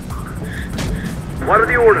 What are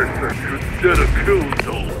the orders, sir? Instead of kill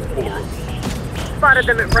zone for them. Spotted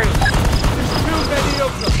them at range. Too many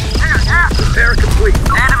of them! Repair complete.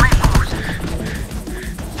 Enemy forces.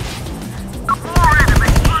 More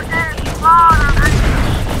enemies. Again, spotted.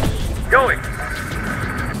 Going.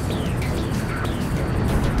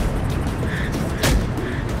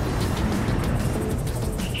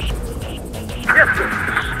 Yes, sir.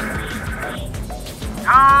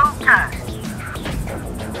 Okay.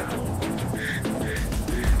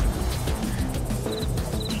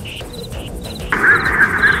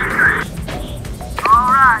 All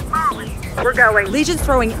right, moving. We're going. Legion's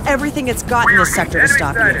throwing everything it's got in this sector to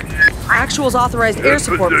stop you. Enemy Actual's authorized air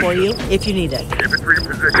support for you if you need it. infantry in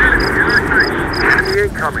position. Enemy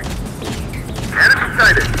incoming. Enemy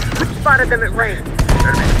sighted. Spotted them at range.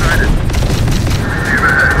 Enemy sighted.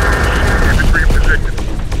 Infantry in position.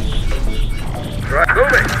 Right,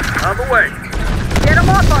 moving. On the way. Get him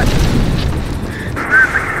off us!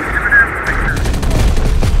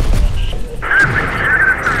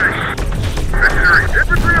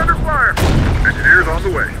 Infantry under fire! Engineers on the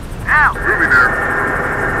way. Now, Moving there.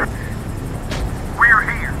 we're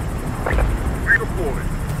here. Redeployed.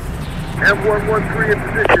 M113 in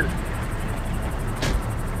position.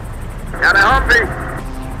 Got a Humvee.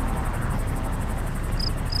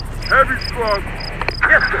 Heavy squad.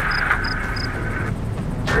 Yes, sir.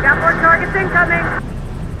 We got more targets incoming!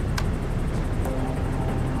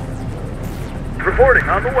 Reporting,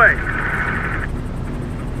 on the way.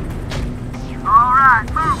 All right,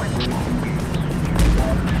 moving.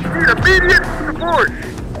 Need immediate support.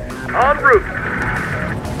 En route.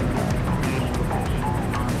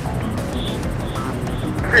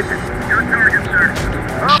 Your target, sir.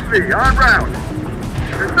 Humvee, en route.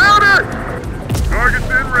 Surround us! Target's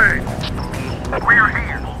in range. We're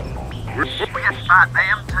here. We can fight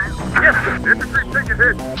them too. Yes, sir. Infantry taking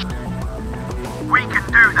hit. We can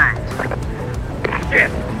do that. Shit!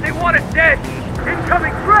 They want us dead!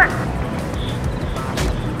 Incoming threat!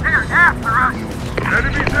 They're after us!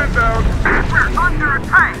 Enemies inbound. We're under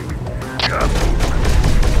attack!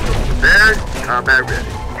 There, combat ready.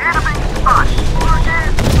 Enemy spotted! We're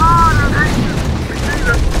getting slaughtered! We see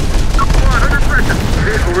them. Squad under pressure.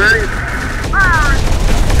 Vehicle ready? Fire!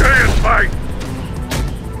 Giant fight.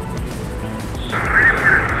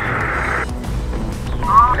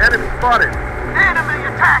 Enemy spotted! Enemy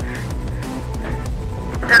attack!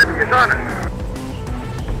 Enemy is on us!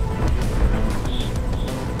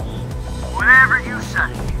 Whatever you say.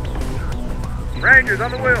 Rangers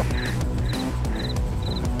on the wheel.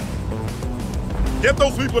 Get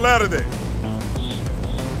those people out of there.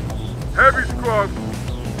 Heavy squad.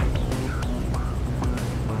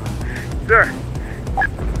 Sir.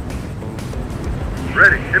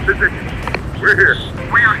 Ready, in position. We're here.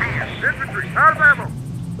 We're here. Infantry, out of ammo.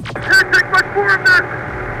 Can't take much more of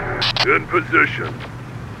this! In position.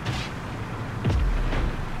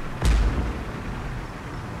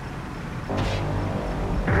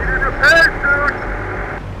 Need repairs soon!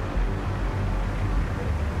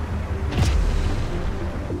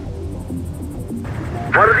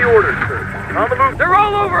 What are the orders, sir? On the move. They're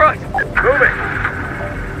all over us! Moving!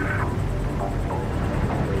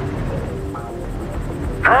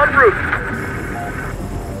 En route!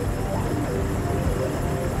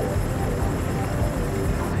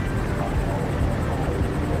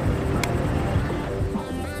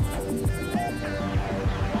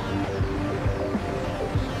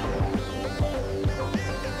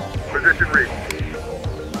 Position reached.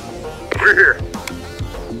 We're here.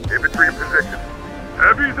 Infantry in position.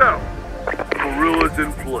 Heavy's out. Guerrillas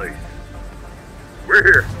in place. We're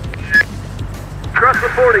here. Trust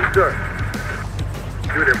reporting, sir.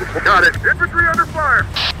 Unit report. Got it. Infantry under fire.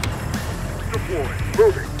 Deployed.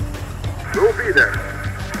 Moving. We'll be there.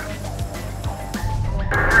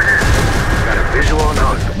 Got a visual on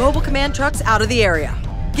hunt. Mobile command trucks out of the area.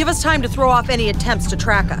 Give us time to throw off any attempts to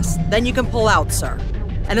track us. Then you can pull out, sir.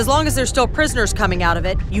 And as long as there's still prisoners coming out of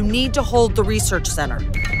it, you need to hold the research center.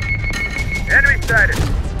 Enemy sighted.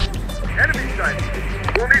 Enemy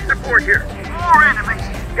sighted. We'll need support here. More enemies.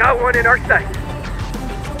 Got one in our sight.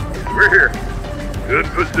 We're here. In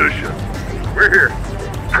position. We're here.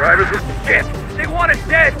 Drivers with shit. They want us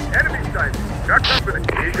dead. Enemy sighted. Got company.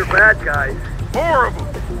 These are bad guys. Four of them.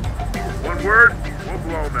 One word, we'll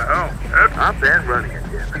blow them to hell. I'm Ben running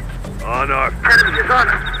again. On our Enemy is on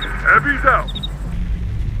us. Heavy's out.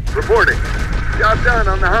 Reporting. Job done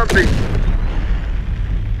on the Humvee.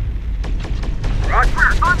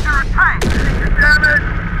 Rockets under attack.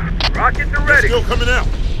 Damage. Rockets are ready. Still coming out.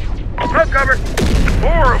 Smoke cover.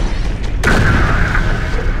 Four of them.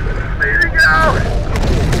 Leading out.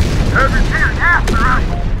 Heavy They're after us.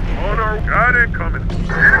 on our guide incoming.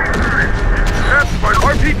 Enemy side. That's my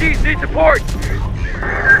RPGs need support.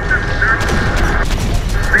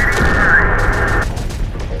 Leading side.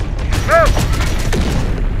 Move.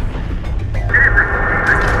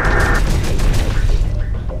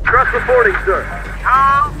 Trust reporting, sir.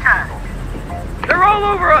 Okay. They're all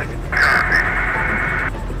over us.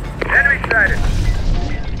 Enemy sighted.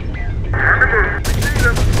 Remember, we see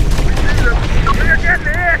them. We see them. We are getting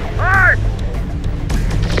hit. Hard.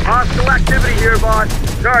 Hostile activity here, boss.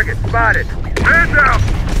 Target spotted. Man down.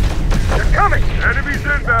 They're coming. Enemies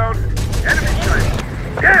inbound. Enemy sighted.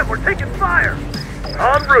 Damn, we're taking fire.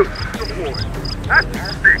 En route. Deployed. That's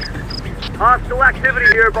fixed. Hostile activity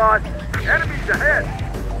here, boss. Enemies ahead.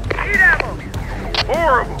 Need ammo.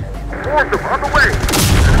 Four of them. Fourth them on the way.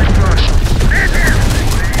 Enemy gun. Man here.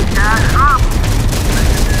 Got trouble.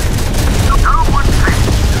 No one takes.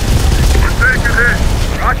 We're taking hit.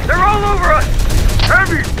 Rocket, they're all over us!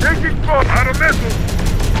 Heavy, taking fire out of missiles.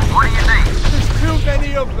 What do you need? There's too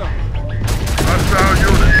many of them. Hostile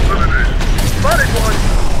unit eliminated. Spotted one.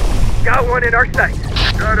 Got one in our sight.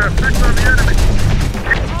 Got a fix on the enemy.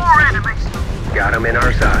 More enemies. Got him in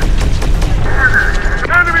our sight.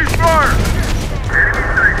 Enemy's fire!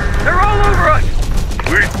 They're all over us!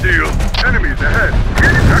 We steal. Enemies ahead.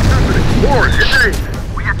 Our company. War is aimed.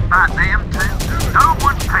 We have to fight them too. No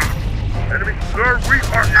one's panic. Enemy, sir, we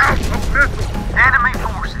are out of missiles. Enemy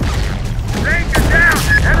forces. Danger down.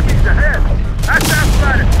 Enemies ahead. That's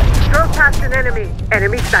outside it. Go past an enemy.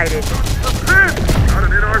 Enemy sighted. Got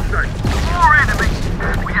him in our sight. More enemies.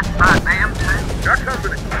 We have to fight them too. Got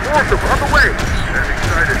company. Force them on the way. Enemy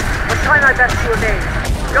sighted. I'll try my best to evade.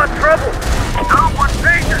 Got trouble! No one's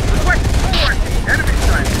Danger. Quick, forward. Enemy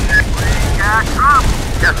sighted. We got trouble.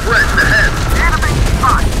 Got threats ahead. Enemy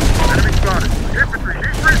spot. Enemy spotted. Infantry,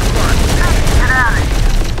 need respawn. Get out of here.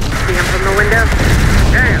 See him from the window?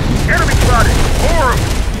 Damn! Enemy spotted! Horrible.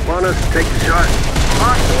 Want us to take the shot?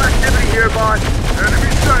 Hostile activity here, boss.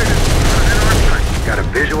 Enemy sighted. Got him in our sight. Got a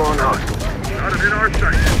visual on hostile. Got him in our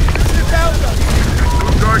sight. Two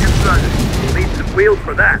targets sighted. We'll need some wheels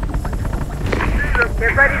for that.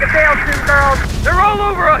 Get ready to bail soon, girls. They're all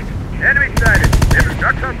over us! Enemy sighted. Enemy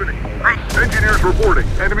got company. Engineers reporting.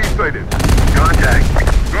 Enemy sighted. Contact.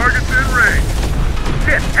 Targets in range.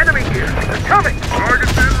 Shit! Enemy here! They're coming!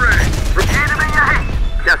 Targets in range. Enemy ahead.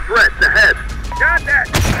 Got threats ahead. Got that!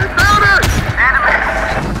 It's down us! Enemy.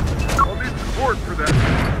 I'll need support for that.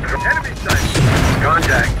 Enemy sighted.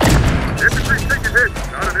 Contact. Infantry taking hit.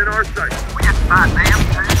 Got him in our sight. We have to fight them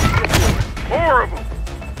too. Horrible.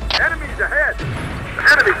 Enemies ahead.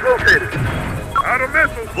 Enemies located. Out of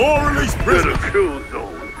missiles. More release prisoners. Kill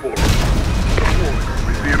zone for us.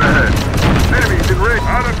 We see him ahead. Enemies in range.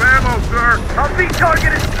 Out of ammo, sir. I'll be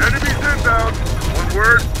targeted! Enemies inbound. One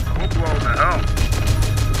word. We'll blow them to hell.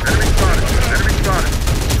 Enemy spotted. Enemy spotted.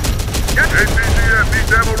 ACGF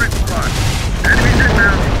needs ammo resupply. Enemies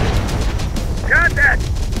inbound. Got that!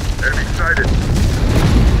 Enemy sighted.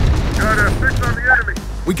 Got a fix on the enemy.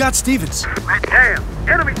 We got Stevens. Damn!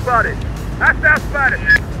 Enemy spotted! Hostile spotted!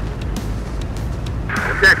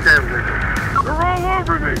 Check them. They're all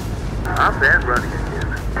over me. I'm bad running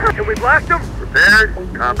again. Can we blast them? Prepared.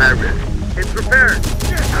 Combat ready. It's prepared.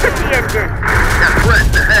 Hit the engine. Got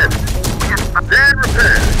threats ahead. Stand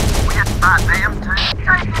repaired. We have to fight them too.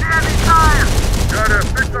 Taking heavy fire. Got a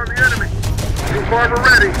fix on the enemy. New farmer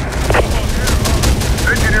ready.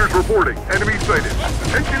 Engineers reporting. Enemy sighted.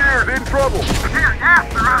 Engineers in trouble. Here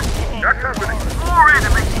after us. Got company. More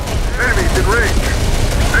enemies. Enemies in range.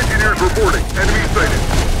 Engineers reporting. Enemy sighted.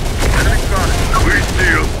 Enemy spotted. We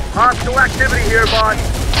steal. Hostile activity here, boss.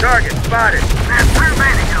 Target spotted. There's too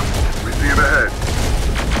many of them. We see him ahead.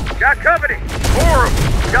 Got company. Horrible.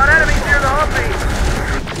 Got enemies near the Humvee.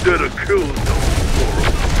 Instead of kill zone.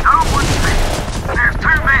 No one's there. There's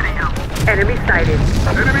too many of them. Enemy sighted.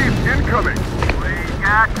 Enemies incoming. We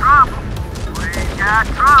got trouble. We got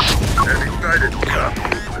trouble. Enemy sighted.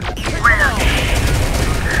 We're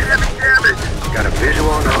Heavy damage. Got a visual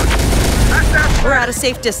on hostile. We're at a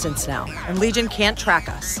safe distance now, and Legion can't track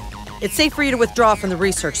us. It's safe for you to withdraw from the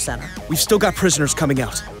research center. We've still got prisoners coming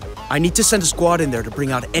out. I need to send a squad in there to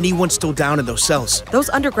bring out anyone still down in those cells. Those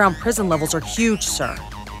underground prison levels are huge, sir.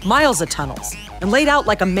 Miles of tunnels, and laid out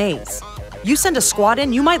like a maze. You send a squad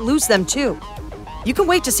in, you might lose them too. You can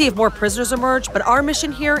wait to see if more prisoners emerge, but our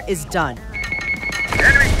mission here is done.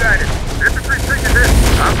 Enemy sighted. Infantry taking hit.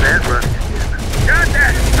 I'm bad running. Got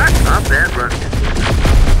that! I'm bad running.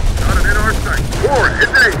 Got him in our sight. War is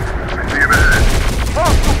aimed. We see him ahead.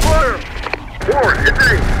 Hostile fire. War is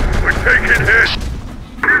aimed. We're taking hit.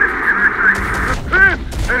 The pin.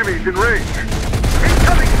 Enemies in range.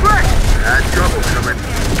 Incoming threat! Bad trouble coming.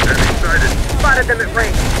 Enemy sighted. Spotted them at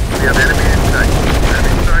range. We have enemy in sight.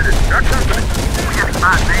 Enemy sighted. Got company. We have to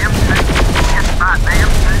fight them too. We have to fight them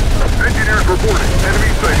too. Engineers reporting. Enemy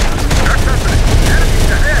sighted. Got company. Enemies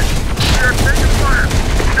ahead! We are taking fire.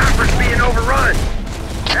 Numbers being overrun!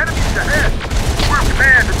 Enemies ahead.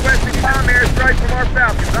 Command requesting bomb airstrike from our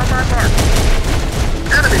Falcons. On my mark.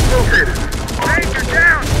 Enemies located. Danger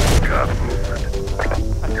down! Got movement.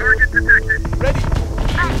 Target detected.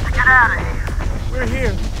 Need to get out of here. We're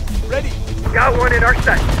here. Ready. Got one in our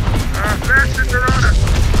sight. Bastards are on us.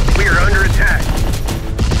 We are under attack.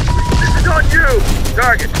 This is on you!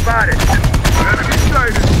 Target spotted. Enemy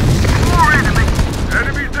sighted. More enemies.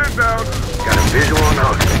 Enemies inbound. Got a visual on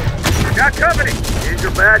hostile. Got company! These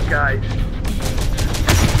are bad guys.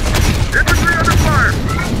 Infantry under fire.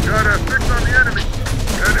 Got a fix on the enemy.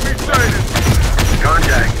 Enemy sighted.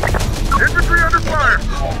 Contact. Infantry under fire.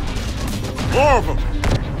 More of them!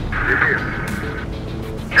 You're here.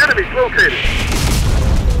 Enemies located.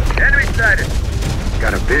 Enemy sighted.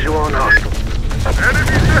 Got a visual on hostile.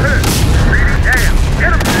 Enemies ahead. Reading down.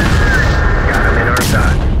 Get them. Got him in our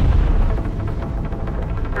side.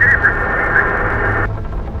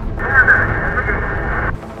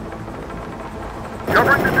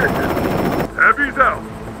 Covering the distance. Heavy's out.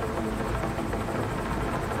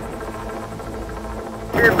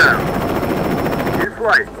 Inbound. In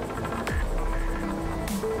flight.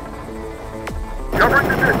 Covering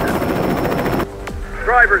the distance.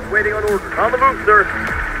 Drivers waiting on orders. On the move, sir.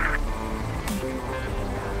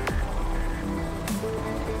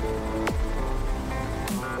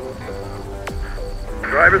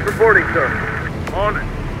 Drivers reporting, sir. On it.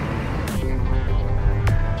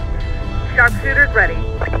 Sharpshooters ready.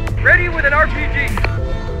 Ready with an RPG.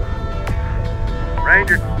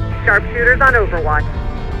 Rangers. Sharpshooters on overwatch.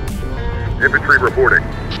 Infantry reporting.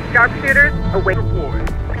 Sharpshooters await. Deploy.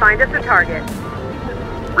 Find us a target.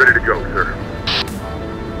 Ready to go, sir.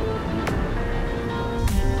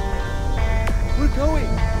 We're going.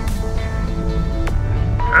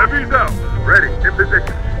 Heavy's out. Ready. In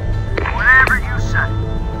position. Whatever you say.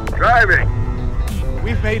 Driving.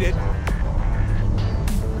 We've made it.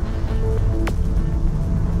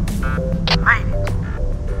 Made it.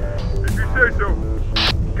 If you say so.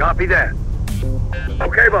 Copy that.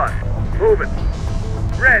 Okay, boss. Moving.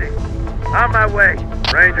 Ready. On my way.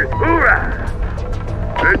 Rangers, hoorah!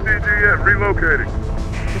 SCGF relocating.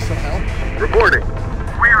 This'll help. Reporting.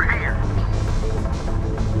 We're here.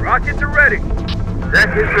 Rockets are ready.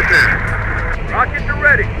 Deck is prepared. Rockets are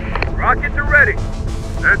ready. Rockets are ready.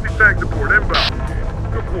 Anti-tank support inbound.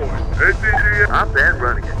 Deploy. SCGF. Not bad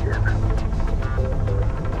running it yet.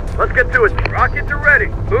 Let's get to it. Rockets are ready.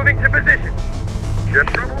 Moving to position. Jet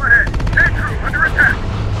trouble ahead. Jet crew under attack.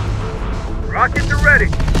 Rockets are ready.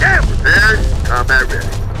 Down. Prepared. Combat ready.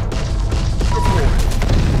 Deploy.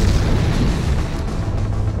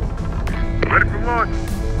 Ready for launch.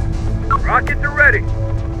 Rockets are ready.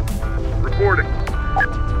 Reporting.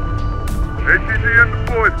 HCGM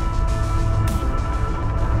deployed.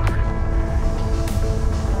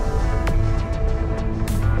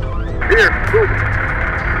 Here, moving.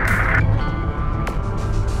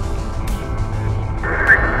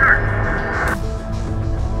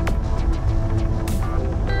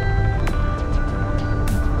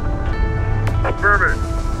 Affirmative.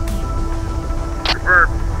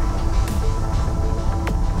 Confirmed.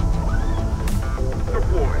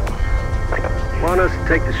 Deploy. Want us to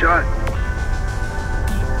take the shot?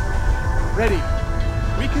 Ready.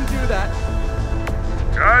 We can do that.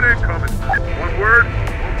 Got it coming. One word,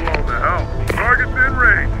 we'll blow the hell. Target's in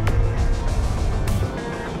range.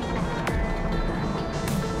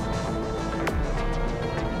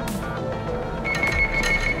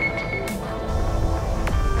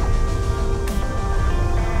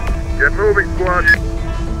 Get moving, squad.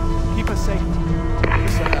 Keep us safe.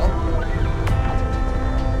 This'll help.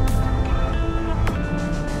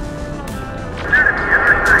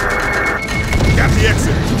 Got the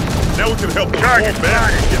exit. Now we can help them Target fall back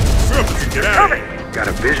and get to the surface and get out of Coming. here. Got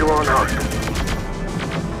a visual on hostile.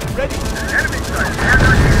 Ready. Enemy sight.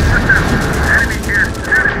 Enemy here.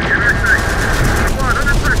 Enemy in our sight. Squad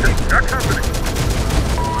under pressure. Got company.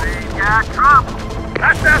 We got trouble.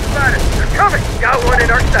 That's outside it. They're coming. Got one in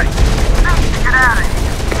our sight. Need to get out of here.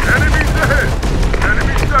 Enemies ahead.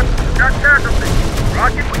 Enemy stuck. Got casualty.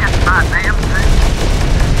 Rocket. We got my damn thing.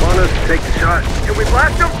 Want us to take the shot? Can we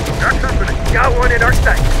blast them? Got company. Got one in our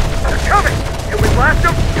sight. They're coming. Can we blast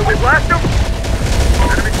them? Can we blast them?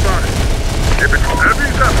 Enemy spotted.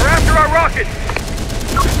 Enemies up. We're after our rockets.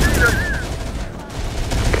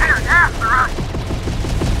 They're after us.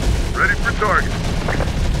 Ready for target.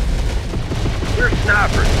 We're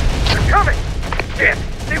snipers. They're coming. Shit.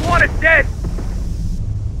 They want us dead.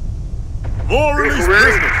 More release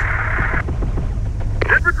Ready. prisoners.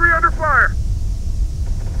 Infantry under fire.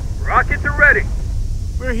 Rockets are ready.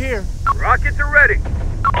 We're here. Rockets are ready.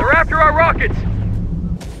 They're after our rockets.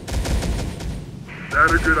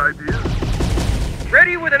 That a good idea?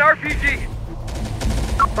 Ready with an RPG.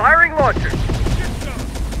 Firing launcher.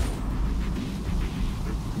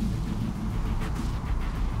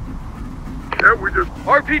 Yeah, we just...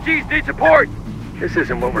 RPGs need support. This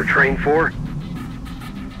isn't what we're trained for.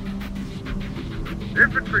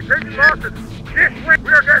 Infantry, take losses. This way,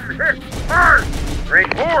 we are getting hit hard.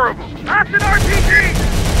 Great, four of them. That's an RPG.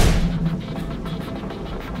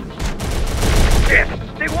 Shit,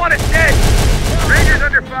 they want us dead. Rangers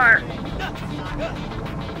under fire.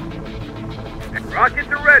 Rockets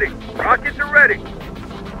are ready. Rockets are ready.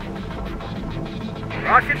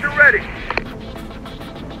 Rockets are ready.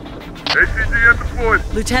 HCGM deployed.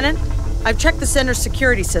 Lieutenant, I've checked the center's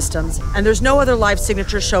security systems, and there's no other live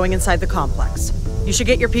signatures showing inside the complex. You should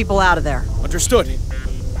get your people out of there. Understood.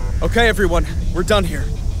 Okay, everyone. We're done here.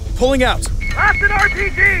 Pulling out. Blast an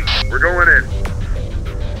RPG! We're going in.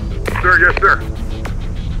 Sir, yes, sir.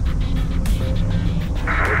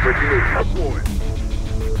 What's what you need? Deployed.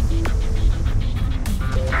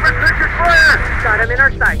 We're taking fire! Got him in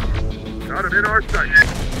our sight. Got him in our sight.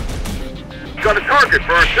 Got a target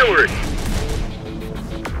for artillery.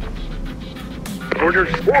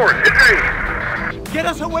 Orders forward. Engage. Get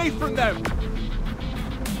us away from them!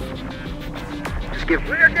 Just give.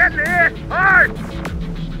 We are getting hit. Hard.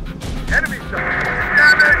 Enemy sighted.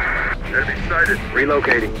 Damage. Enemy sighted.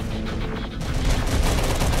 Relocating.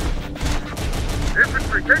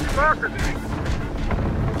 Infantry, taking losses.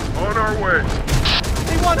 On our way.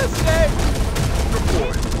 They want to stay!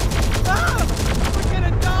 Deploy. Ah! We're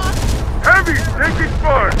gonna die! Heavy taking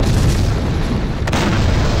fire.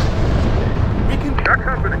 We can... Got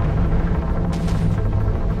company.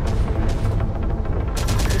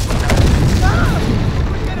 Ah!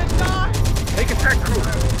 We're gonna die! Take attack crew.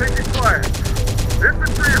 Taking fire.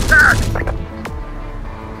 Infantry attack.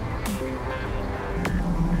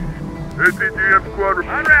 SCGM squadron.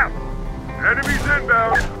 En route. Enemies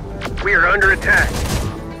inbound. We are under attack.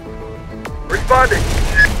 Responding.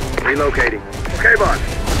 Relocating. Okay, boss.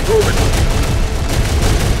 Moving.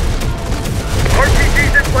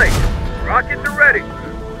 RPGs in place. Rockets are ready.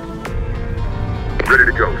 Ready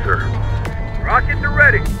to go, sir. Rockets are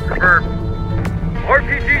ready. Confirmed.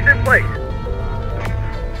 RPGs in place.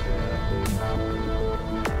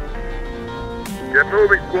 Get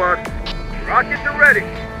moving, squad. Rockets are ready.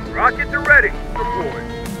 Rockets are ready. Deploy.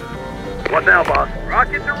 What now, boss?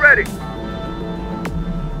 Rockets are ready.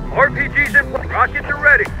 RPGs in place. Rockets are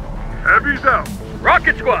ready. Heavy's out.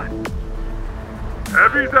 Rocket squad.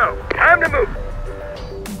 Heavy's out. Time to move.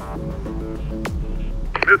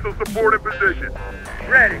 Missile support in position.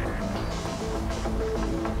 Ready.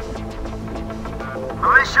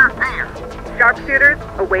 Militia here. Sharpshooters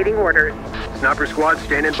awaiting orders. Sniper squad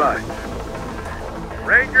standing by.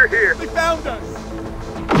 Ranger here. They found us!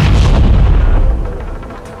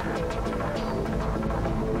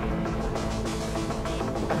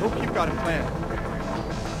 I hope you've got a plan.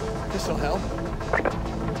 This'll help.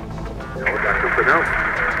 No, got something else.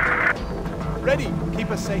 Ready. Keep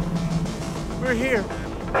us safe. We're here.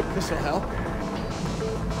 This'll help.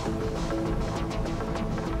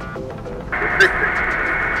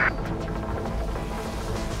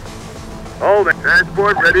 Hold it.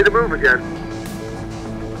 Transport ready to move again.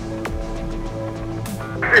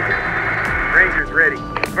 Rangers ready.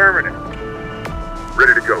 Affirmative.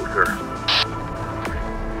 Ready to go, sir.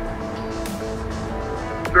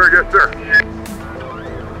 Sir, yes, sir.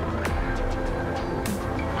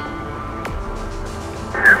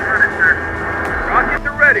 Yes, ready, sir. Rockets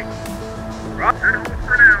are ready.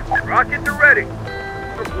 Rockets are ready.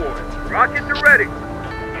 Deploy. Rockets are ready.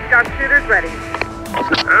 Sharpshooters ready.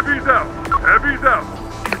 Heavy's out. Heavy's out.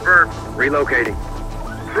 Confirmed. Relocating.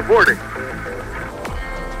 Reporting.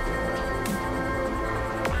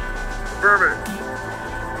 Affirmative.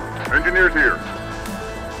 Engineers here.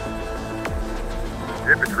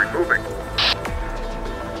 Infantry moving.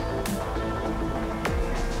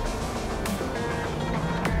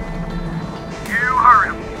 You hurry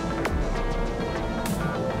 'em.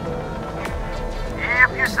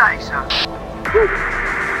 If you say so. Moving.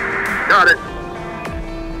 Got it.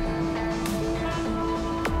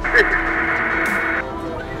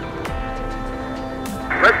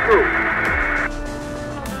 Let's move.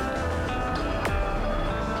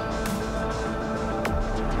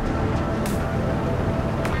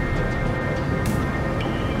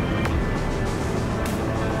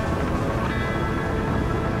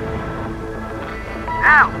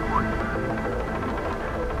 Now, boy.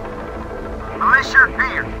 Militia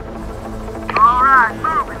here. All right,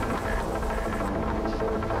 moving.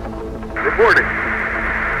 Reporting.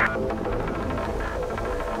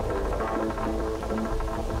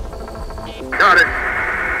 Got it.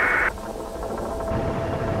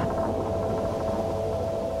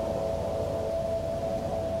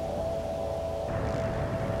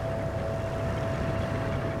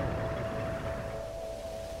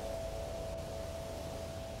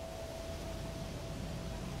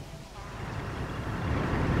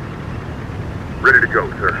 Ready to go,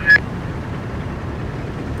 sir.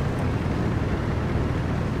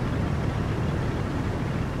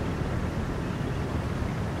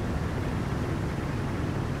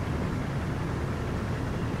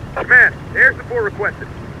 Command, air support requested.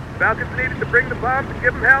 Falcons needed to bring the bombs and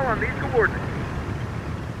give them hell on these coordinates.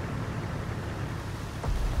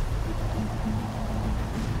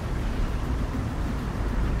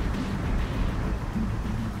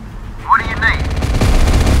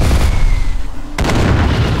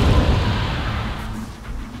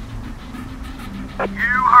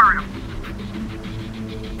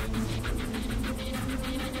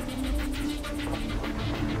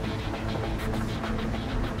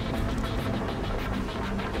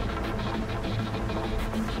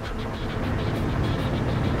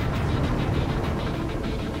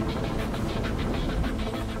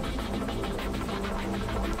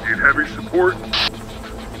 Need heavy support?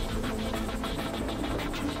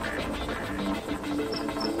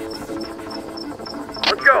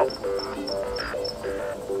 Let's go.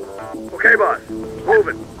 Okay, boss.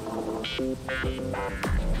 Moving.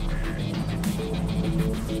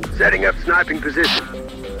 Setting up sniping position.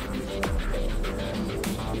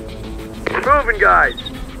 We're moving, guys.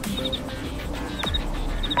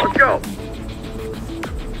 Let's go.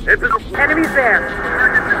 Enemies there.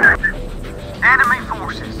 Enemy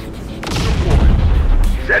forces.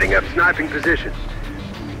 Setting up sniping position.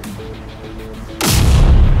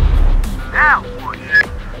 Now,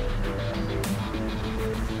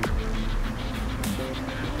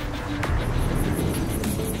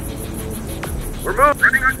 We're moving.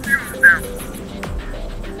 Running on fumes now.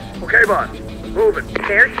 Okay, boss. Moving.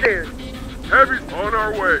 There soon. Heavy's on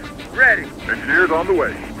our way. Ready. Engineers on the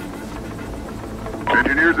way.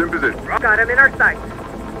 Engineers in position. Got him in our sights.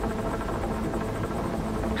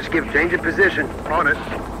 Just give change of position. On it.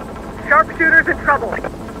 Sharpshooters in trouble.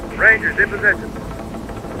 Rangers in position.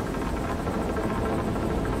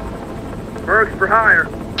 Bergs for hire.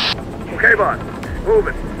 Okay, boss.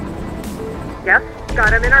 Moving. Yep,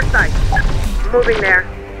 got him in our sights. Moving there.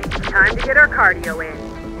 Time to get our cardio in.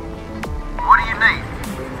 what do you need?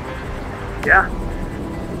 Yeah?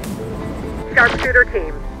 Sharpshooter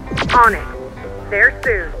team. On it. There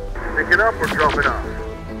soon. Picking up or dropping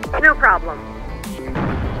off? No problem.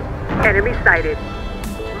 Enemy sighted.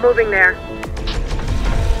 Moving there.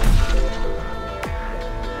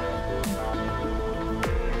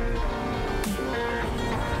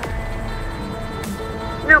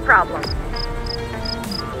 No problem.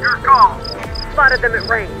 Your call. Spotted them at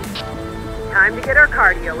range. Time to get our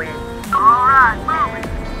cardio in. All right, moving.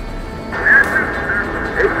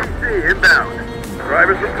 APC inbound.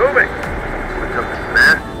 Drivers are moving. What's up,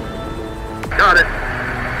 man? Got it.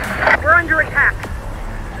 We're under attack.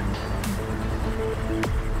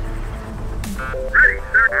 Ready,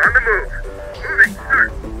 sir. On the move. Moving, sir.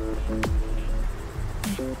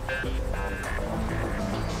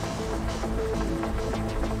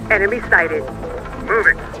 Enemy sighted.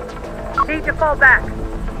 Moving. Need to fall back.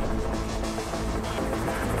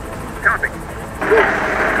 Copy.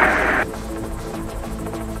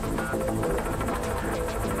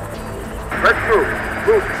 Let's move.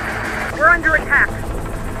 Moving. We're under attack.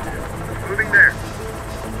 Moving there.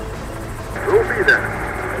 We'll be there.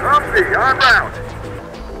 Copy. En route.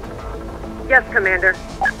 Yes, Commander.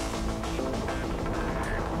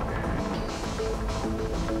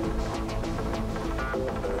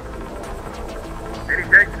 Any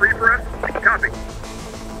tanks free for us? Copy.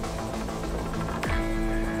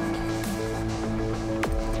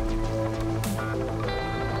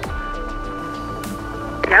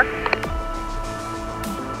 Yes.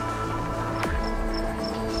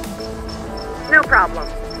 No problem.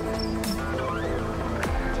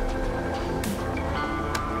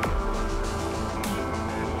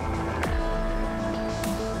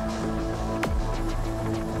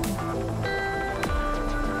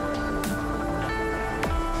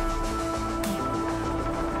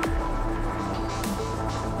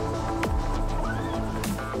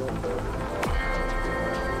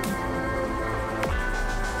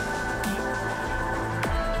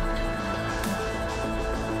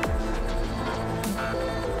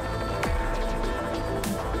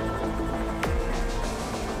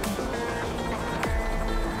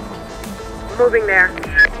 Moving there.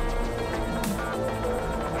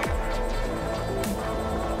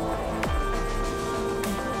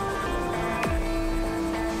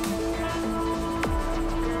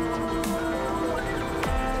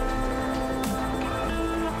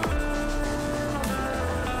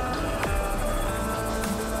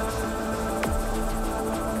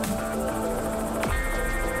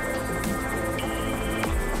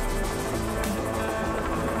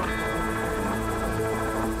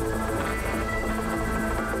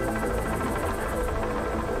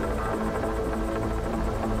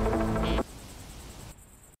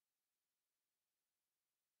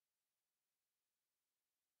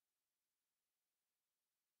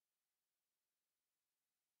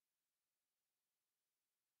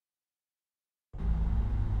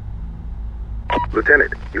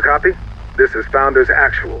 Lieutenant, you copy? This is Founders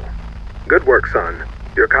Actual. Good work, son.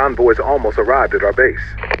 Your convoy's almost arrived at our base.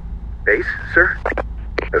 Base, sir?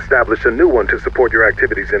 Established a new one to support your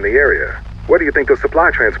activities in the area. Where do you think the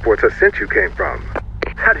supply transports I sent you came from?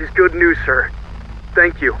 That is good news, sir.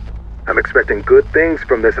 Thank you. I'm expecting good things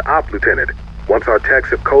from this op, Lieutenant, once our techs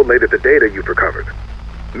have collated the data you've recovered.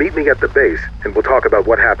 Meet me at the base, and we'll talk about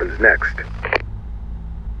what happens next.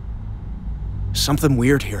 Something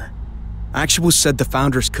weird here. Actual said the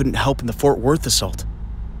Founders couldn't help in the Fort Worth assault.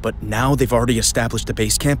 But now they've already established a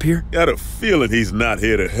base camp here? Got a feeling he's not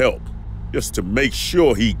here to help. Just to make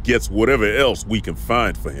sure he gets whatever else we can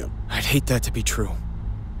find for him. I'd hate that to be true.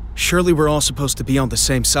 Surely we're all supposed to be on the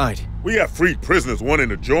same side. We got freed prisoners wanting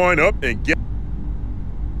to join up and get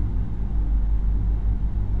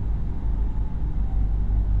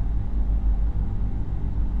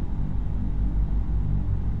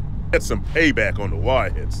some payback on the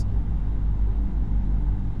Wireheads.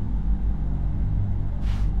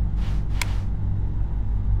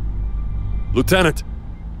 Lieutenant,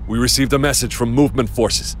 we received a message from movement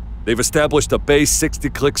forces. They've established a base 60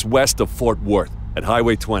 clicks west of Fort Worth, at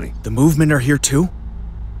Highway 20. The movement are here too?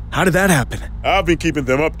 How did that happen? I've been keeping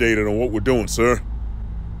them updated on what we're doing, sir.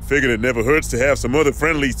 Figured it never hurts to have some other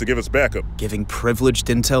friendlies to give us backup. Giving privileged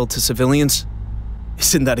intel to civilians?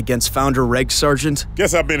 Isn't that against Founder Reg, Sergeant?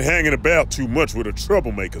 Guess I've been hanging about too much with a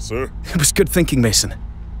troublemaker, sir. It was good thinking, Mason.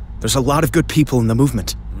 There's a lot of good people in the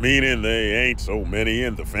movement. Meaning they ain't so many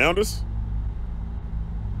in the Founders?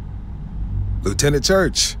 Lieutenant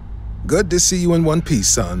Church, good to see you in one piece,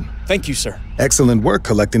 son. Thank you, sir. Excellent work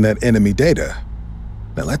collecting that enemy data.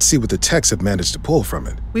 Now let's see what the techs have managed to pull from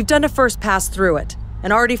it. We've done a first pass through it,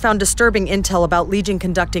 and already found disturbing intel about Legion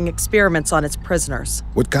conducting experiments on its prisoners.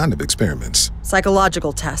 What kind of experiments?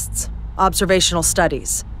 Psychological tests, observational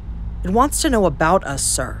studies. It wants to know about us,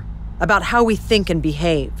 sir. About how we think and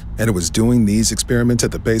behave. And it was doing these experiments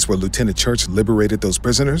at the base where Lieutenant Church liberated those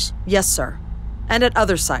prisoners? Yes, sir. And at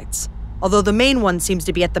other sites. Although the main one seems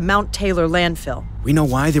to be at the Mount Taylor landfill. We know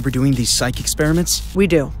why they were doing these psych experiments? We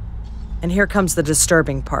do. And here comes the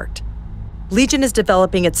disturbing part. Legion is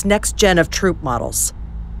developing its next gen of troop models.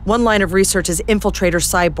 One line of research is infiltrator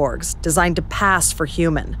cyborgs, designed to pass for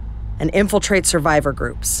human, and infiltrate survivor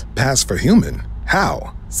groups. Pass for human?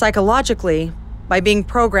 How? Psychologically, by being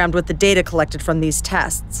programmed with the data collected from these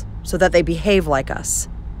tests, so that they behave like us.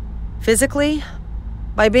 Physically,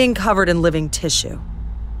 by being covered in living tissue,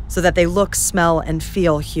 so that they look, smell, and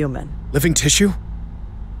feel human. Living tissue?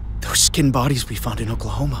 Those skin bodies we found in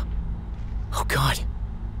Oklahoma. Oh God.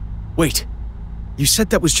 Wait, you said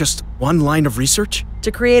that was just one line of research?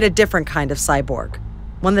 To create a different kind of cyborg.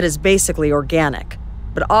 One that is basically organic,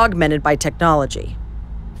 but augmented by technology.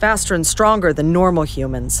 Faster and stronger than normal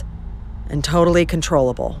humans, and totally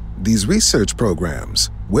controllable. These research programs,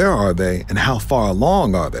 where are they and how far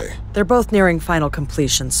along are they? They're both nearing final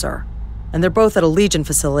completion, sir. And they're both at a Legion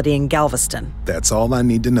facility in Galveston. That's all I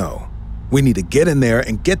need to know. We need to get in there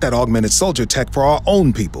and get that augmented soldier tech for our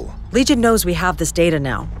own people. Legion knows we have this data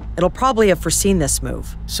now. It'll probably have foreseen this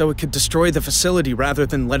move. So it could destroy the facility rather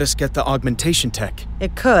than let us get the augmentation tech.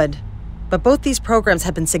 It could, but both these programs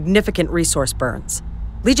have been significant resource burns.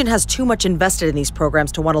 Legion has too much invested in these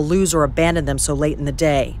programs to want to lose or abandon them so late in the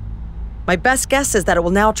day. My best guess is that it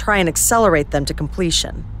will now try and accelerate them to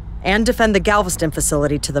completion, and defend the Galveston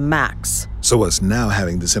facility to the max. So us now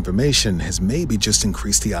having this information has maybe just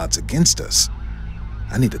increased the odds against us.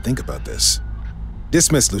 I need to think about this.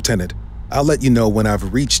 Dismissed, Lieutenant. I'll let you know when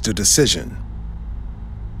I've reached a decision.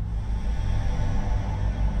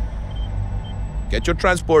 Get your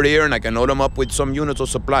transport here and I can load them up with some units of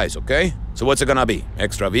supplies, okay? So what's it gonna be?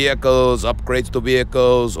 Extra vehicles, upgrades to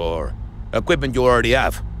vehicles, or equipment you already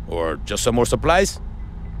have? Or just some more supplies?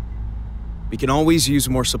 We can always use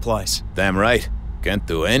more supplies. Damn right. Can't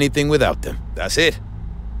do anything without them. That's it.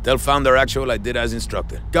 Tell Founder Actual I did as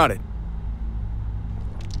instructed. Got it.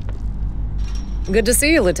 Good to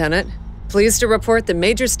see you, Lieutenant. Pleased to report that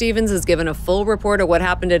Major Stevens has given a full report of what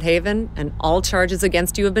happened at Haven, and all charges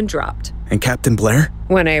against you have been dropped. And Captain Blair?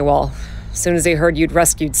 Went AWOL. As soon as he heard you'd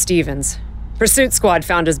rescued Stevens. Pursuit squad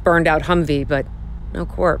found his burned out Humvee, but no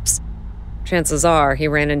corpse. Chances are he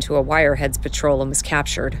ran into a Wirehead's patrol and was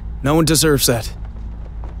captured. No one deserves that.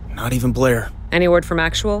 Not even Blair. Any word from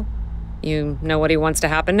Actual? You know what he wants to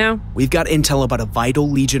happen now? We've got intel about a vital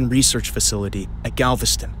Legion research facility at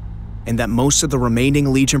Galveston, and that most of the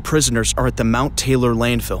remaining Legion prisoners are at the Mount Taylor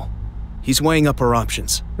landfill. He's weighing up our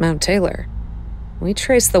options. Mount Taylor? We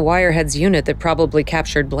traced the Wirehead's unit that probably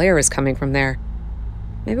captured Blair is coming from there.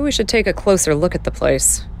 Maybe we should take a closer look at the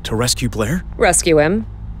place. To rescue Blair? Rescue him,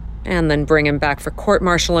 and then bring him back for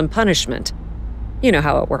court-martial and punishment. You know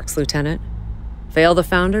how it works, Lieutenant. Fail the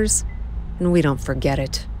Founders, and we don't forget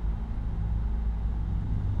it.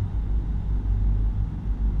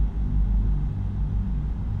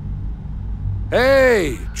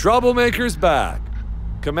 Hey, Troublemaker's back.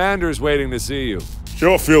 Commander's waiting to see you.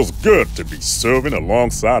 Sure feels good to be serving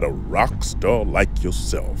alongside a rock star like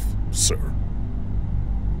yourself, sir.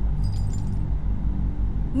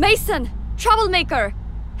 Mason! Troublemaker!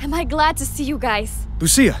 Am I glad to see you guys.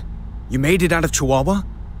 Lucia, you made it out of Chihuahua?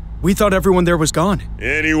 We thought everyone there was gone.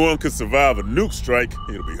 Anyone could survive a nuke strike,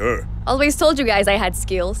 it'll be her. Always told you guys I had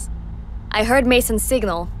skills. I heard Mason's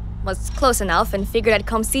signal. Was close enough and figured I'd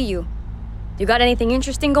come see you. You got anything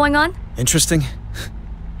interesting going on? Interesting?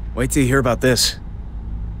 Wait till you hear about this.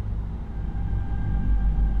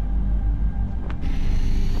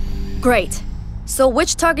 Great. So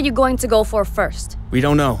which target you going to go for first? We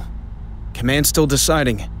don't know. Command's still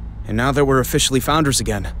deciding. And now that we're officially founders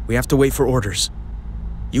again, we have to wait for orders.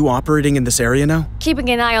 You operating in this area now? Keeping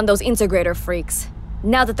an eye on those integrator freaks.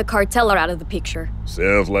 Now that the cartel are out of the picture.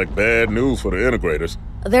 Sounds like bad news for the integrators.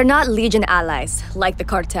 They're not Legion allies, like the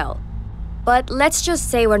cartel. But let's just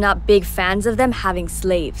say we're not big fans of them having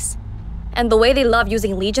slaves. And the way they love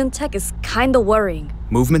using Legion tech is kinda worrying.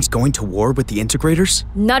 Movement's going to war with the integrators?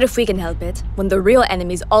 Not if we can help it, when the real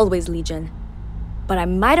enemy's always Legion. But I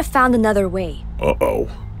might have found another way. Uh-oh.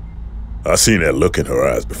 I've seen that look in her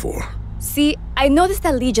eyes before. See, I noticed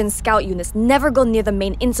that Legion scout units never go near the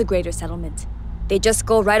main integrator settlement. They just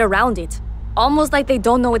go right around it, almost like they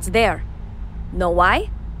don't know it's there. Know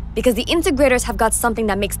why? Because the integrators have got something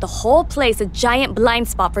that makes the whole place a giant blind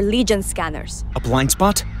spot for Legion scanners. A blind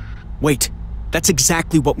spot? Wait, that's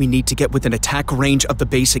exactly what we need to get within attack range of the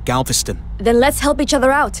base at Galveston. Then let's help each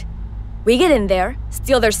other out. We get in there,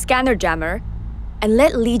 steal their scanner jammer, and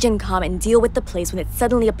let Legion come and deal with the place when it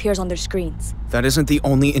suddenly appears on their screens. That isn't the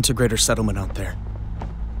only integrator settlement out there.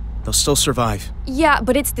 They'll still survive. Yeah,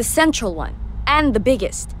 but it's the central one, and the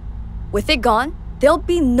biggest. With it gone, they'll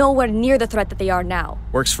be nowhere near the threat that they are now.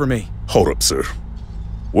 Works for me. Hold up, sir.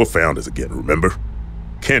 We're founders again, remember?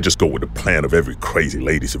 Can't just go with the plan of every crazy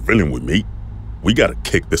lady civilian we meet. We gotta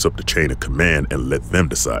kick this up the chain of command and let them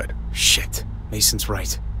decide. Shit, Mason's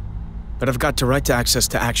right. But I've got direct access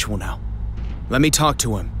to Actual now. Let me talk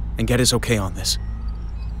to him and get his okay on this.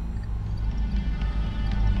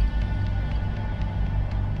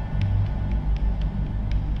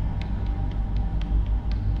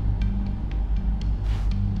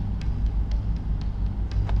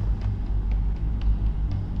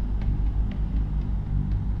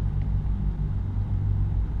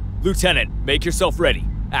 Lieutenant, make yourself ready.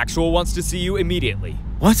 Actual wants to see you immediately.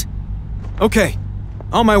 What? Okay,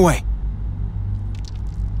 on my way.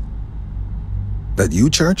 That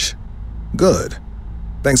you, Church? Good.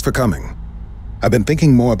 Thanks for coming. I've been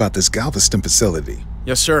thinking more about this Galveston facility.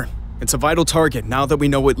 Yes, sir. It's a vital target now that we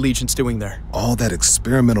know what Legion's doing there. All that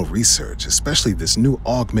experimental research, especially this new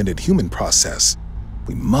augmented human process.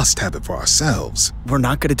 We must have it for ourselves. We're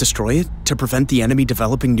not going to destroy it to prevent the enemy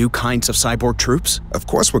developing new kinds of cyborg troops? Of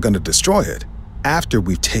course we're going to destroy it, after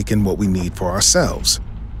we've taken what we need for ourselves.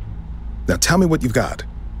 Now tell me what you've got.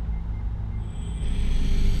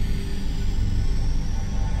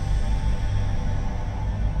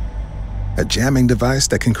 A jamming device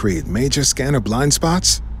that can create major scanner blind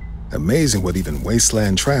spots? Amazing what even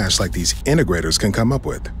wasteland trash like these integrators can come up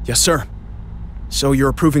with. Yes, sir. So you're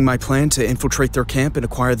approving my plan to infiltrate their camp and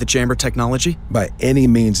acquire the jammer technology? By any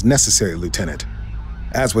means necessary, Lieutenant.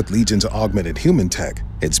 As with Legion's augmented human tech,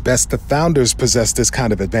 it's best the Founders possess this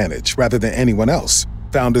kind of advantage rather than anyone else.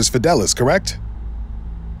 Founders Fidelis, correct?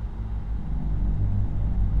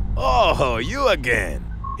 Oh, you again.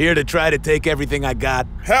 Here to try to take everything I got?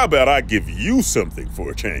 How about I give you something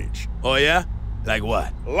for a change? Oh yeah? Like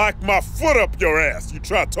what? Like my foot up your ass. You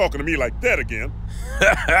try talking to me like that again.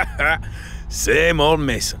 Same old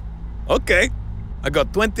Mason. Okay. I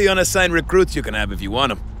got 20 unassigned recruits you can have if you want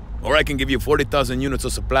them. Or I can give you 40,000 units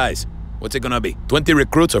of supplies. What's it gonna be? 20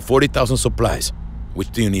 recruits or 40,000 supplies? Which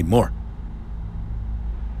do you need more?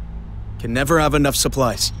 Can never have enough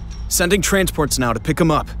supplies. Sending transports now to pick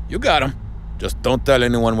them up. You got them. Just don't tell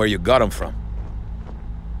anyone where you got them from.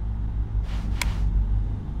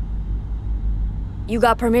 You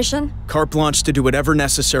got permission? Carte blanche to do whatever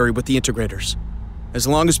necessary with the integrators. As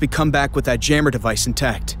long as we come back with that jammer device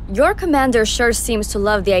intact. Your commander sure seems to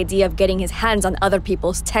love the idea of getting his hands on other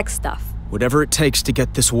people's tech stuff. Whatever it takes to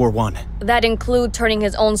get this war won. That include turning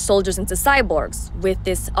his own soldiers into cyborgs with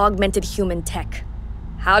this augmented human tech.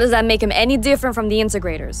 How does that make him any different from the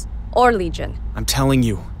integrators? Or Legion? I'm telling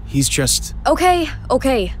you, he's just...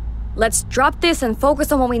 Okay. Let's drop this and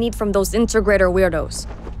focus on what we need from those integrator weirdos.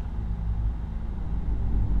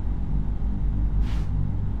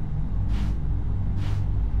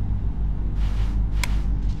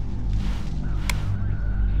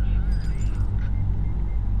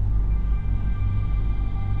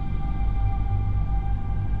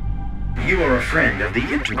 You are a friend of the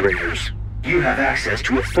integrators. You have access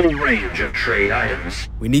to a full range of trade items.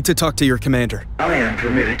 We need to talk to your commander. I am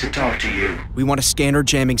permitted to talk to you. We want a scanner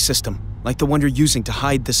jamming system. like the one you're using to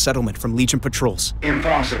hide this settlement from Legion patrols.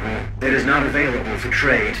 Impossible. It is not available for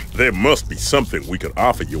trade. There must be something we could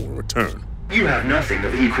offer you in return. You have nothing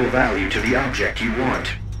of equal value to the object you want.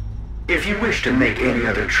 If you wish to make any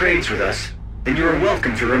other trades with us, then you are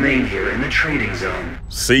welcome to remain here in the trading zone.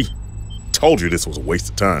 See? Told you this was a waste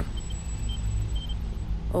of time.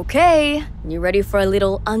 Okay, you ready for a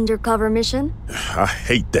little undercover mission? I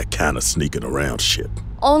hate that kind of sneaking around shit.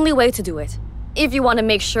 Only way to do it. If you want to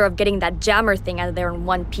make sure of getting that jammer thing out of there in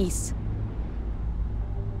one piece.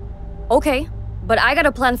 Okay, but I got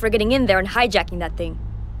a plan for getting in there and hijacking that thing.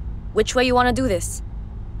 Which way you want to do this?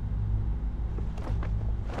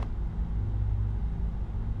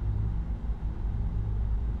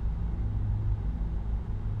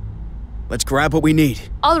 Let's grab what we need.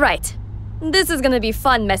 All right. This is gonna be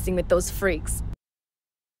fun messing with those freaks.